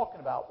are we talking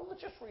about? Well,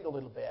 let's just read a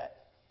little bit.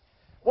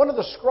 One of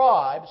the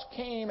scribes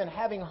came and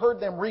having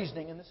heard them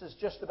reasoning, and this is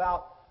just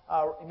about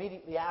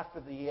immediately after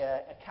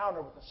the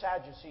encounter with the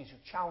Sadducees who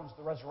challenged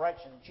the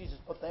resurrection. Jesus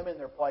put them in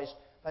their place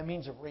by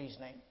means of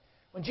reasoning.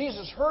 When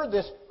Jesus heard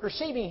this,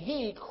 perceiving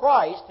He,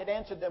 Christ, had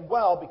answered them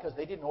well because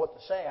they didn't know what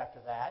to say after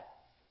that,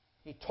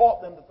 He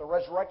taught them that the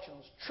resurrection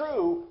was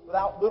true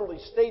without literally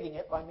stating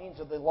it by means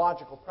of the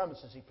logical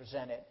premises He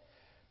presented.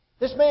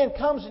 This man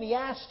comes and he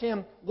asks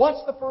him,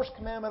 what's the first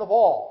commandment of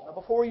all? Now,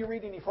 before you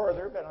read any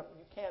further, but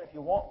you can if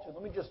you want to,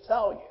 let me just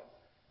tell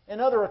you.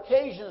 In other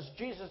occasions,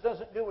 Jesus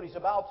doesn't do what He's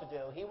about to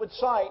do. He would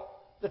cite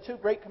the two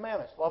great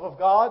commandments. Love of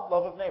God,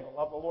 love of neighbor.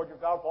 Love the Lord your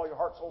God with all your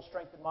heart, soul,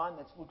 strength, and mind.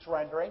 That's Luke's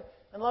rendering.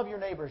 And love your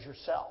neighbor as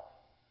yourself.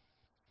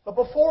 But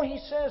before He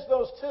says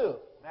those two,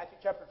 Matthew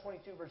chapter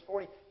 22, verse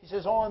 40, He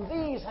says, on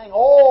these hang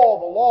all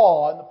the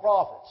law and the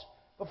prophets.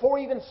 Before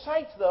He even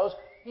cites those,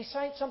 He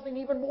cites something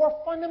even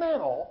more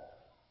fundamental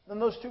than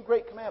those two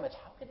great commandments.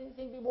 How could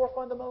anything be more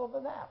fundamental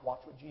than that? Watch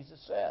what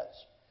Jesus says.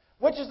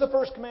 Which is the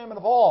first commandment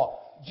of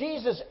all?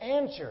 Jesus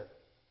answered,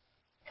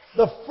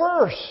 the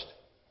first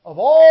of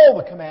all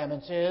the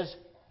commandments is,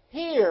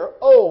 hear,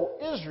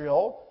 O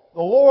Israel,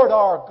 the Lord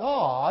our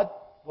God,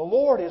 the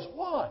Lord is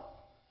one.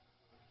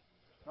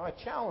 Now I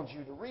challenge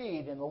you to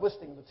read in the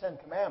listing of the Ten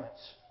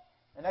Commandments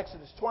in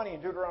Exodus 20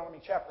 and Deuteronomy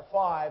chapter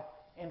 5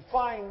 and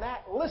find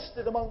that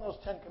listed among those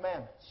Ten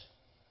Commandments.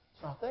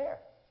 It's not there.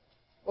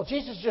 Well,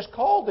 Jesus just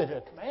called it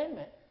a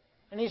commandment.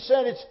 And He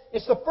said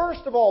it's the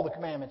first of all the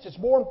commandments. It's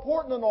more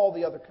important than all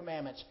the other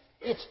commandments.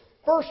 It's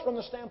first from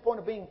the standpoint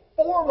of being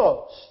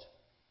foremost.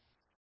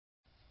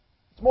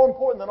 It's more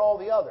important than all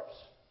the others.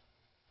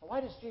 Well,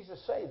 why does Jesus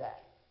say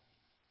that?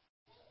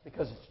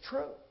 Because it's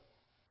true.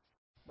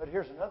 But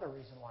here's another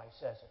reason why He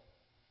says it.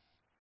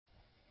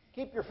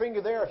 Keep your finger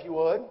there, if you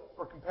would,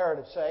 for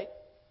comparative sake,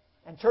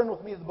 and turn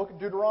with me to the book of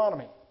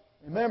Deuteronomy.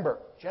 Remember,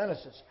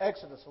 Genesis,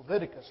 Exodus,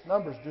 Leviticus,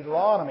 Numbers,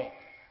 Deuteronomy.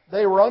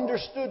 They were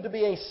understood to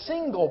be a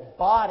single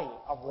body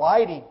of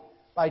writing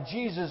by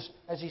Jesus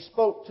as He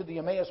spoke to the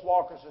Emmaus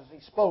walkers, as He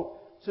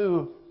spoke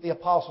to the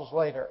apostles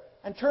later.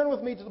 And turn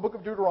with me to the book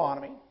of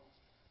Deuteronomy.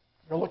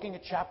 You're looking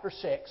at chapter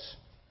 6.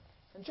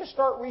 And just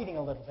start reading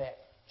a little bit.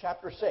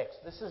 chapter 6.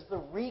 This is the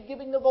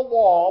re-giving of the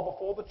law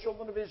before the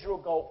children of Israel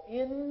go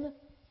into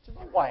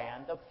the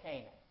land of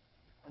Canaan.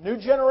 A new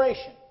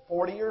generation,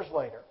 40 years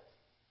later.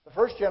 The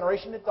first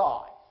generation had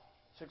died.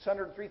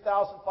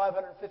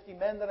 603,550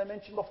 men that I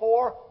mentioned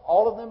before,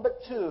 all of them but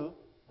 2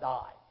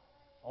 died.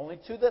 Only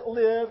 2 that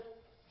lived,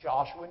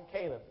 Joshua and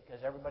Caleb,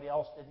 because everybody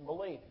else didn't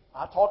believe.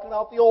 Not talking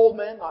about the old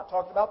men, not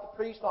talking about the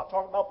priests, not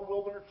talking about the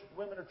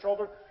women or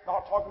children,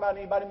 not talking about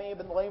anybody may have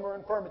been lame or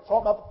infirm. It's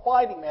talking about the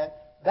fighting men.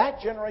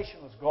 That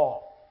generation was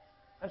gone.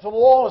 And so the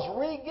law is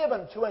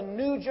re-given to a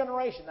new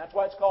generation. That's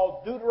why it's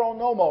called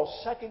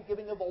Deuteronomos, second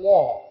giving of the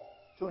law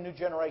to a new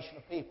generation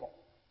of people.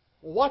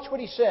 Well, watch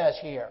what he says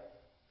here.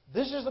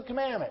 This is the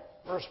commandment,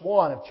 verse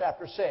 1 of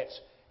chapter 6.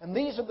 And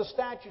these are the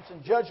statutes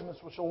and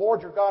judgments which the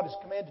Lord your God has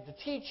commanded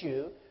to teach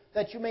you,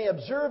 that you may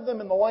observe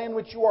them in the land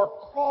which you are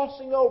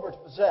crossing over to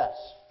possess.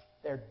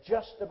 They're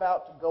just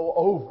about to go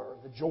over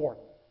the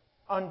Jordan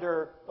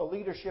under the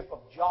leadership of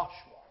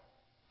Joshua,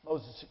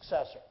 Moses'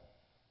 successor.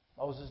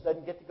 Moses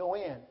doesn't get to go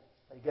in,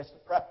 but he gets to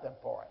prep them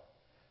for it.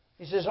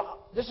 He says,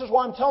 this is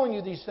why I'm telling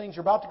you these things.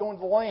 You're about to go into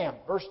the land.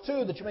 Verse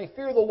 2, that you may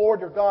fear the Lord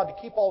your God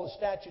to keep all the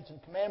statutes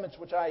and commandments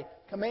which I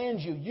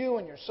command you, you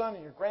and your son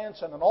and your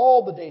grandson, and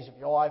all the days of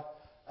your life,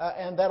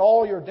 and that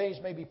all your days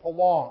may be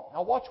prolonged.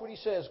 Now watch what he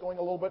says, going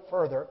a little bit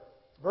further.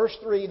 Verse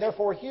 3,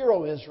 therefore hear,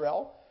 O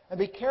Israel, and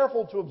be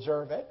careful to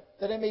observe it,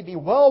 that it may be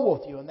well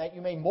with you, and that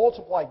you may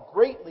multiply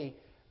greatly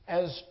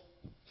as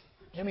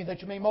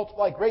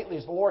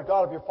the Lord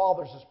God of your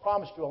fathers has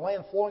promised you, a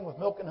land flowing with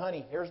milk and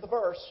honey. Here's the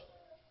verse.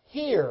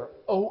 Hear,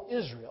 O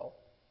Israel,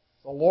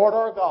 the Lord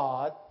our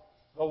God,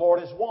 the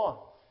Lord is one.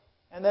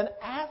 And then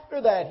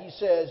after that he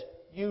says,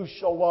 you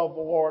shall love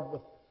the Lord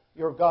with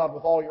your God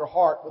with all your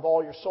heart, with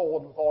all your soul,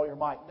 and with all your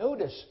might.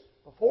 Notice,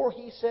 before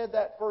he said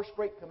that first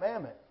great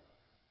commandment,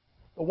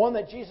 the one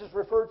that Jesus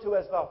referred to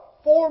as the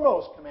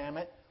foremost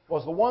commandment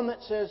was the one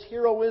that says,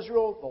 hear, O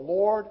Israel, the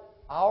Lord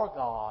our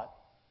God,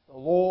 the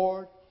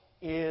Lord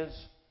is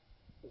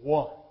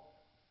one.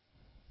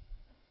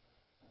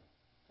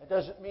 That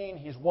doesn't mean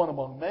He's one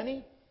among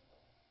many.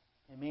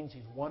 It means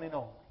He's one and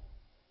only.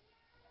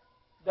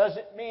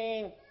 Doesn't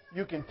mean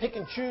you can pick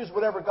and choose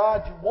whatever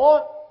God you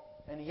want,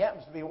 and He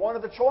happens to be one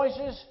of the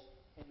choices.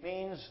 It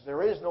means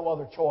there is no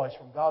other choice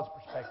from God's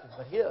perspective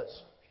but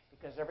His,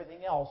 because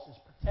everything else is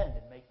pretend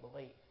and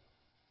make-believe.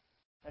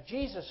 Now,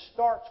 Jesus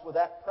starts with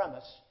that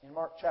premise in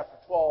Mark chapter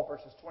 12,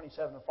 verses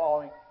 27 and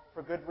following,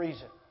 for good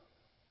reason.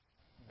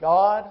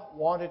 God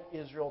wanted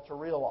Israel to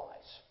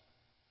realize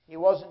He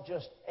wasn't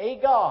just a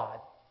God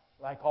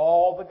like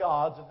all the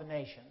gods of the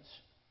nations.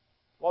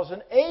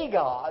 Wasn't a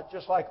God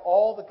just like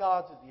all the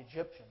gods of the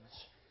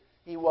Egyptians.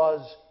 He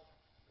was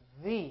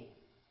the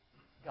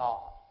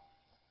God.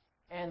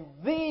 And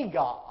the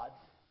God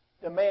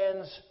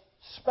demands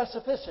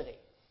specificity,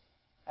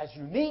 as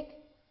unique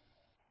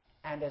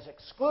and as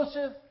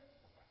exclusive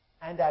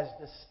and as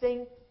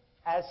distinct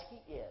as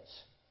He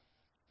is.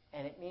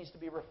 And it needs to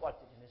be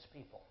reflected in His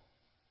people.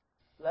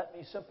 Let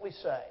me simply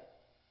say,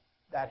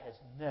 that has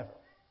never,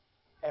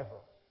 ever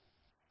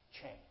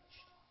changed.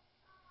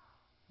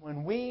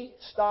 When we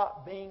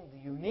stop being the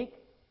unique,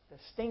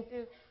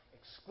 distinctive,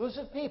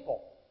 exclusive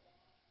people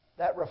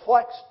that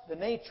reflects the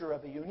nature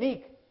of a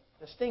unique,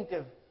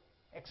 distinctive,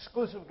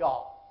 exclusive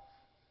God,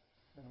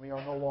 then we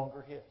are no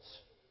longer His.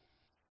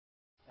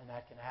 And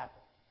that can happen.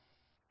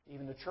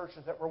 Even the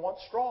churches that were once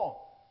strong,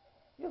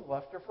 you've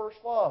left your first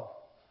love.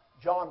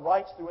 John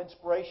writes through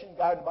inspiration,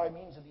 guided by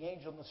means of the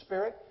angel and the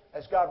Spirit,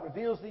 as God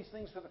reveals these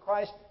things to the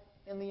Christ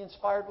in the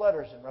inspired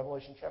letters in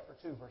Revelation chapter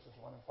 2, verses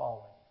 1 and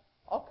following.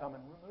 I'll come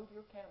and remove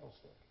your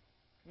candlestick.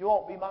 You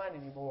won't be mine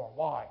anymore.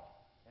 Why?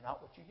 You're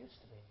not what you used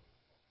to be.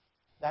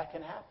 That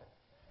can happen.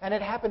 And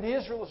it happened to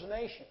Israel as a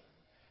nation.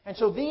 And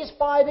so these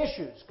 5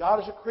 issues,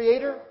 God is a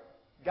creator,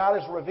 God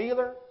is a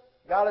revealer,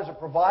 God is a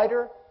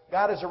provider,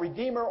 God is a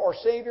redeemer or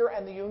savior,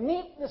 and the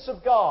uniqueness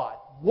of God,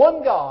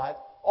 one God,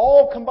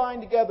 all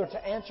combined together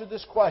to answer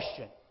this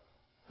question.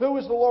 Who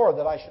is the Lord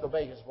that I should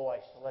obey His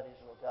voice to let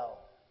Israel go?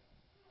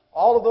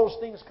 All of those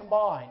things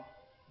combined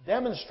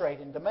demonstrate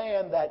and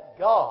demand that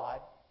God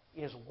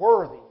is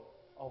worthy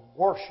of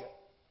worship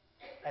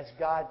as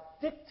God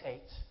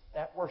dictates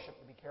that worship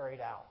to be carried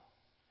out.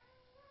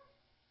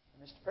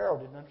 And Mr. Pharaoh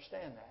didn't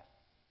understand that.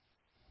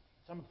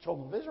 Some of the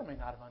children of Israel may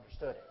not have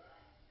understood it.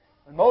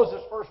 When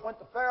Moses first went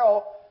to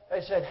Pharaoh,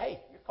 they said, hey,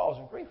 you're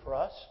causing grief for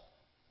us.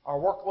 Our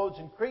workload's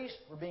increased.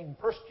 We're being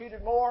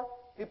persecuted more.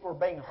 People are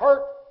being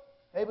hurt.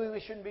 Maybe we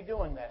shouldn't be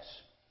doing this.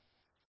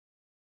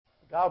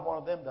 God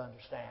wanted them to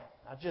understand.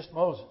 Not just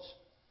Moses.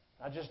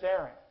 Not just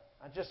Aaron.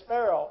 Not just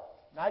Pharaoh.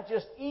 Not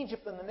just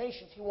Egypt and the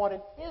nations. He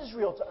wanted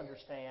Israel to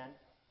understand,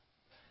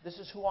 this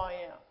is who I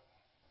am.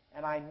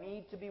 And I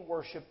need to be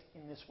worshipped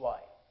in this way.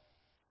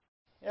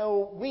 You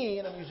know, we,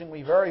 and I'm using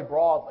we very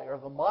broadly, are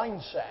the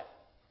mindset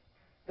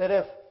that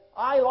if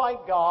I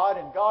like God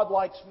and God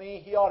likes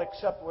me, He ought to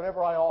accept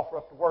whatever I offer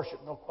up to worship,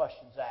 no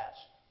questions asked,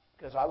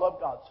 because I love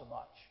God so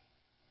much.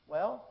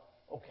 Well,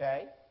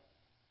 okay.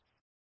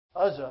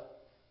 Uzzah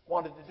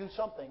wanted to do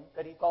something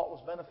that he thought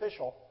was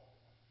beneficial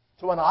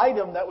to an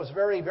item that was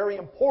very, very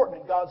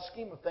important in God's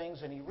scheme of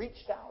things, and he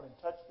reached out and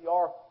touched the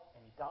ark,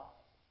 and he died.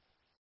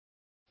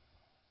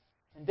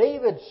 And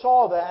David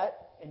saw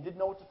that and didn't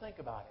know what to think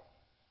about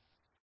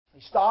it.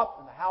 He stopped,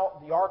 and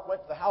the ark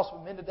went to the house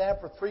of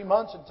Abinadab for 3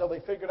 months until they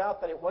figured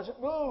out that it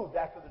wasn't moved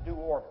after the due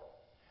order.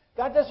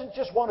 God doesn't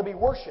just want to be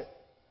worshipped.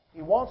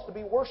 He wants to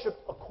be worshipped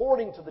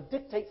according to the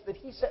dictates that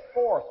He set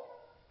forth.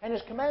 And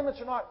His commandments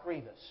are not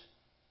grievous.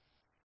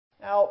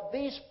 Now,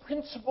 these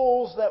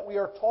principles that we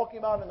are talking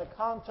about in the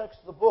context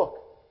of the book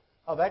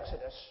of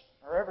Exodus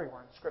are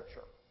everywhere in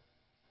Scripture.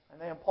 And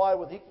they apply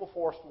with equal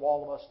force to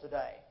all of us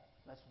today.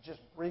 Let's just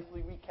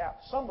briefly recap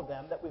some of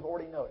them that we've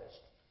already noticed.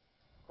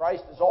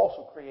 Christ is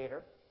also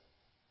Creator.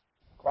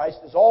 Christ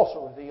is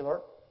also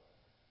Revealer.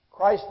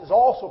 Christ is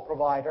also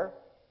Provider.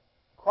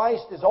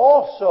 Christ is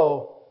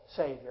also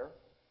Savior.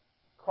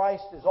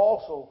 Christ is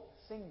also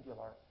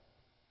singular.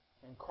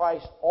 And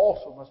Christ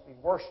also must be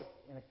worshipped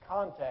in a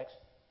context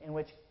in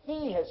which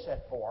He has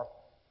set forth,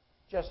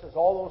 just as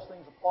all those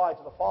things apply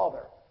to the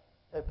Father,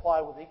 they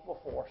apply with equal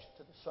force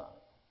to the Son.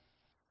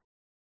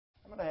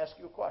 I'm going to ask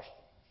you a question.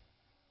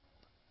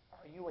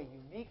 Are you a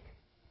unique,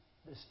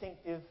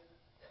 distinctive,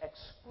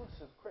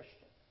 exclusive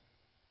Christian?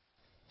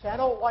 See, I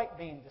don't like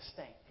being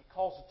distinct. It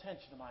calls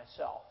attention to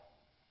myself.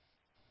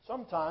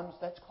 Sometimes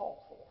that's called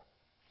for.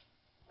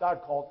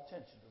 God called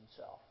attention to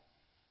Himself.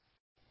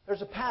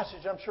 There's a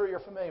passage, I'm sure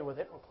you're familiar with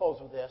it. We'll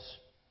close with this.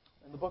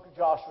 In the book of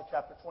Joshua,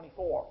 chapter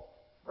 24,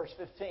 verse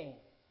 15.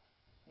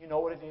 You know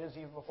what it is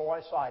even before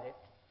I cite it.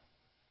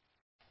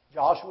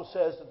 Joshua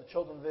says to the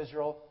children of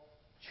Israel,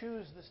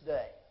 "Choose this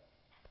day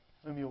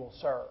whom you will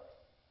serve.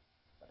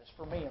 But as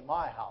for me and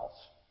my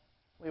house,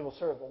 we will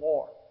serve the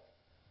Lord."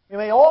 You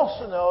may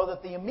also know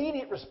that the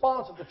immediate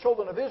response of the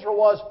children of Israel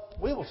was,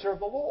 "We will serve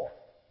the Lord."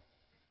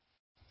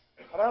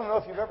 But I don't know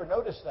if you've ever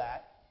noticed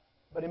that.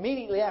 But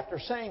immediately after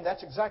saying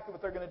that's exactly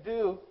what they're going to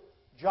do,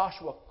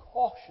 Joshua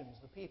cautions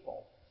the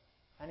people.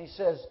 And he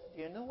says,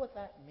 "Do you know what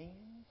that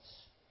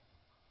means?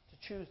 To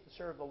choose to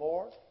serve the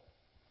Lord?"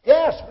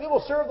 "Yes, we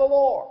will serve the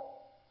Lord."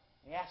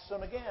 He asks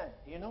them again,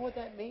 "Do you know what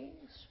that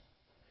means?"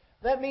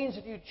 That means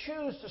if you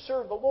choose to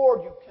serve the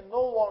Lord, you can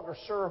no longer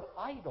serve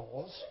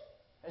idols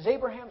as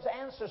Abraham's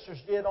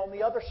ancestors did on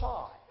the other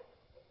side.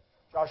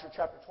 Joshua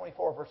chapter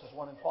 24, verses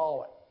 1 and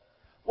following.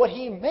 What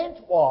he meant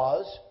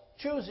was,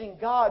 choosing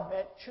God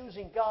meant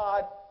choosing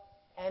God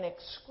and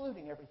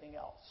excluding everything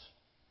else.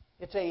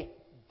 It's a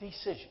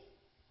decision.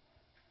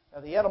 Now,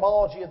 the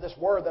etymology of this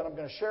word that I'm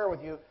going to share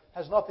with you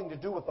has nothing to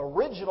do with the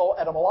original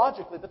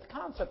etymologically, but the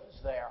concept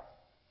is there.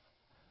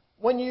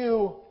 When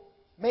you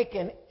make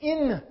an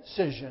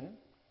incision,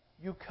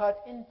 you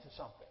cut into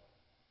something.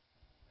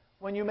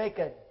 When you make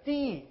a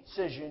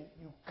decision,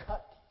 you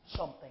cut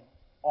something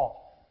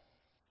off.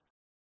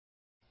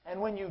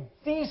 And when you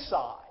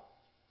decide,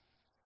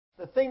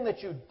 the thing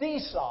that you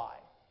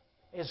decide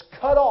is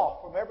cut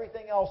off from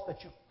everything else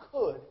that you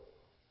could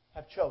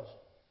have chosen.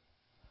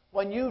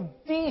 When you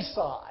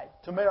decide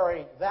to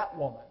marry that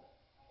woman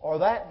or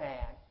that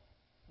man,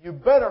 you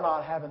better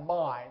not have in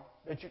mind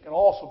that you can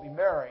also be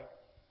married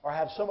or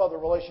have some other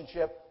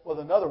relationship with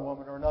another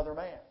woman or another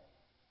man.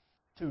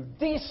 To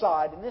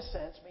decide, in this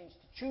sense, means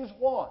to choose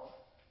one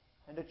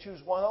and to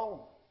choose one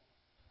only.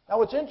 Now,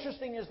 what's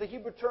interesting is the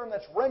Hebrew term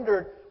that's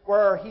rendered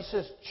where he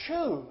says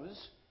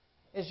choose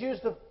is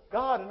used of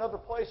God in other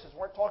places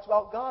where it talks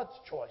about God's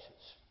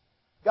choices.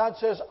 God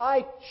says,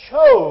 "I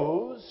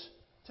chose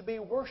to be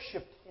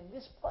worshipped in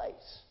this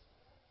place,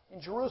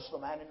 in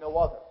Jerusalem and in no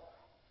other."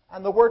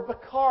 And the word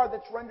bakar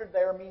that's rendered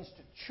there means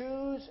to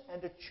choose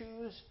and to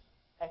choose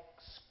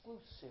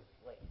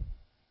exclusively.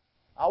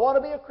 I want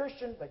to be a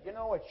Christian, but you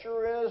know, it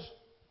sure is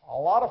a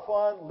lot of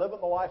fun living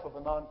the life of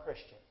a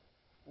non-Christian.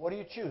 What do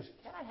you choose?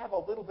 Can I have a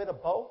little bit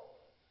of both?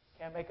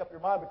 Can't make up your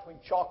mind between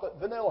chocolate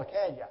and vanilla,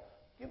 can you?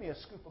 Give me a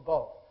scoop of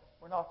both.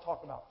 We're not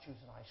talking about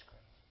choosing ice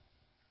cream.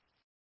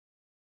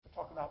 We're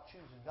talking about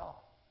choosing God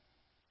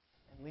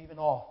and leaving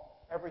off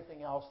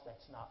everything else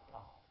that's not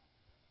God.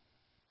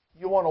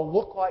 You want to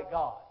look like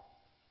God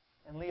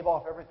and leave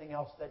off everything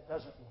else that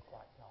doesn't look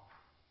like God.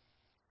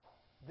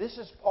 This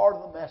is part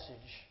of the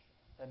message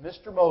that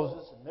Mr.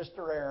 Moses and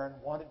Mr. Aaron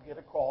wanted to get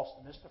across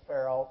to Mr.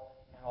 Pharaoh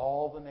and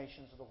all the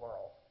nations of the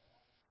world.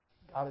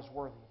 God is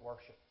worthy of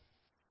worship.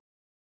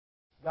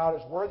 God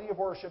is worthy of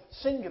worship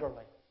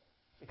singularly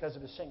because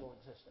of His single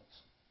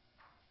existence.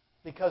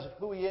 Because of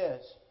who He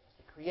is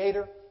as the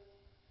Creator,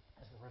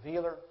 as the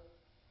Revealer,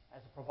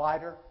 as the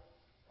Provider,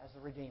 as the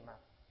Redeemer.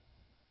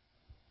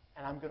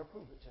 And I'm going to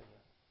prove it to you.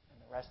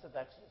 And the rest of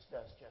Exodus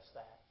does just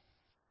that.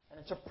 And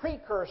it's a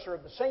precursor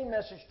of the same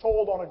message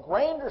told on a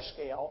grander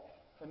scale,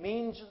 the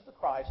means of the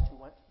Christ who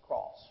went to the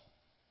cross,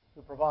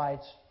 who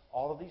provides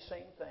all of these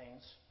same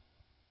things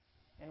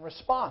in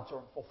response or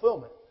in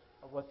fulfillment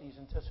of what these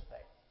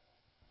anticipate.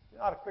 If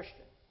you're not a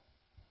Christian,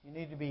 you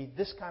need to be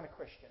this kind of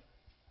Christian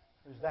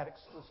who's that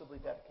exclusively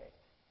dedicated.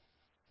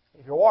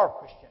 If you are a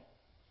Christian,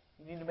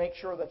 you need to make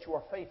sure that you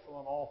are faithful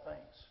in all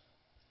things.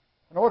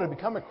 In order to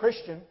become a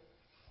Christian,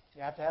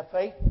 you have to have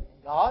faith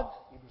in God,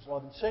 Hebrews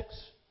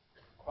 11:6,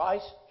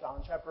 Christ,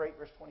 John chapter 8,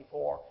 verse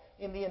 24.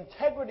 In the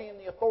integrity and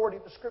the authority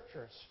of the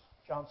Scriptures,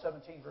 John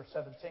 17, verse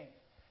 17.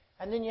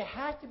 And then you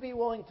have to be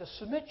willing to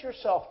submit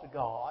yourself to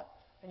God,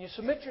 and you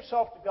submit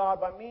yourself to God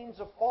by means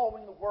of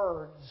following the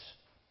words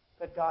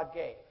that God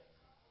gave.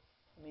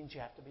 It means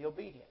you have to be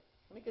obedient.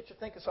 Let me get you to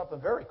think of something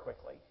very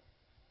quickly.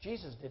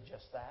 Jesus did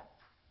just that.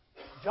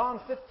 John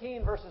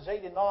 15, verses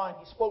 8 and 9,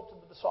 He spoke to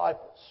the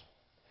disciples.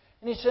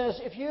 And He says,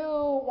 if you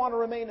want to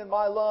remain in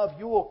my love,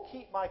 you will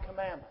keep my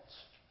commandments.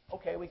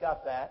 Okay, we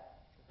got that.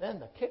 Then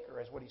the kicker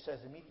is what He says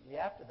immediately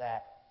after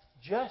that.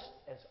 Just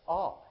as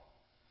I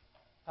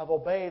have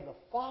obeyed the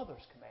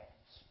Father's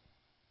commands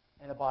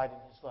and abide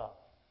in His love.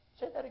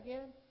 Say that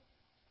again.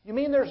 You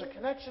mean there's a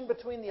connection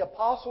between the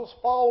apostles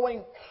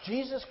following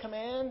Jesus'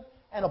 command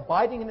and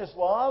abiding in His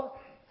love,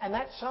 and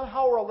that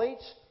somehow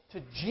relates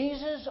to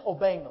Jesus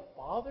obeying the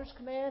Father's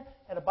command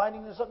and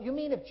abiding in His love? You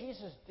mean if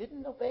Jesus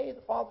didn't obey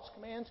the Father's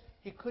commands,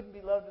 He couldn't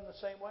be loved in the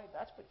same way?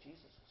 That's what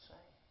Jesus was saying.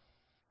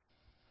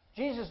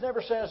 Jesus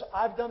never says,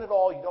 I've done it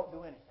all, you don't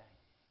do anything.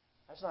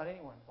 That's not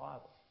anywhere in the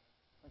Bible.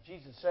 When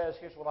Jesus says,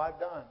 here's what I've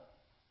done,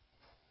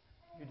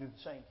 you do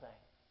the same thing.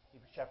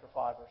 Hebrews chapter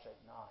 5, verse 8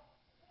 and 9.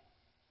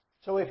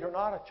 So if you're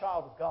not a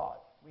child of God,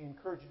 we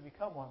encourage you to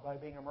become one by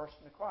being immersed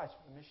into Christ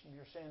for the remission of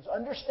your sins,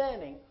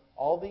 understanding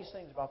all these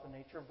things about the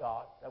nature of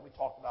God that we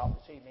talked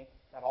about this evening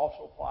that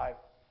also apply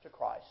to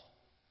Christ.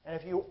 And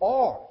if you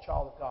are a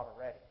child of God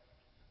already,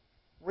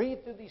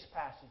 read through these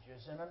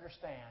passages and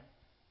understand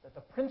that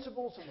the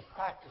principles and the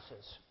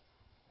practices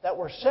that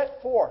were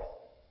set forth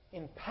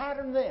in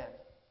pattern then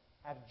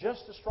have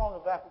just as strong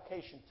of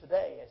application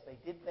today as they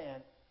did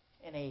then,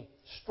 in a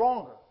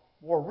stronger,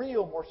 more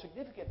real, more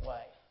significant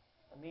way,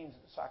 the means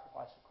of the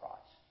sacrifice of Christ.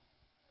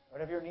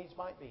 Whatever your needs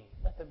might be,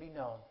 let them be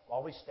known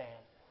while we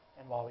stand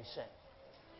and while we sing.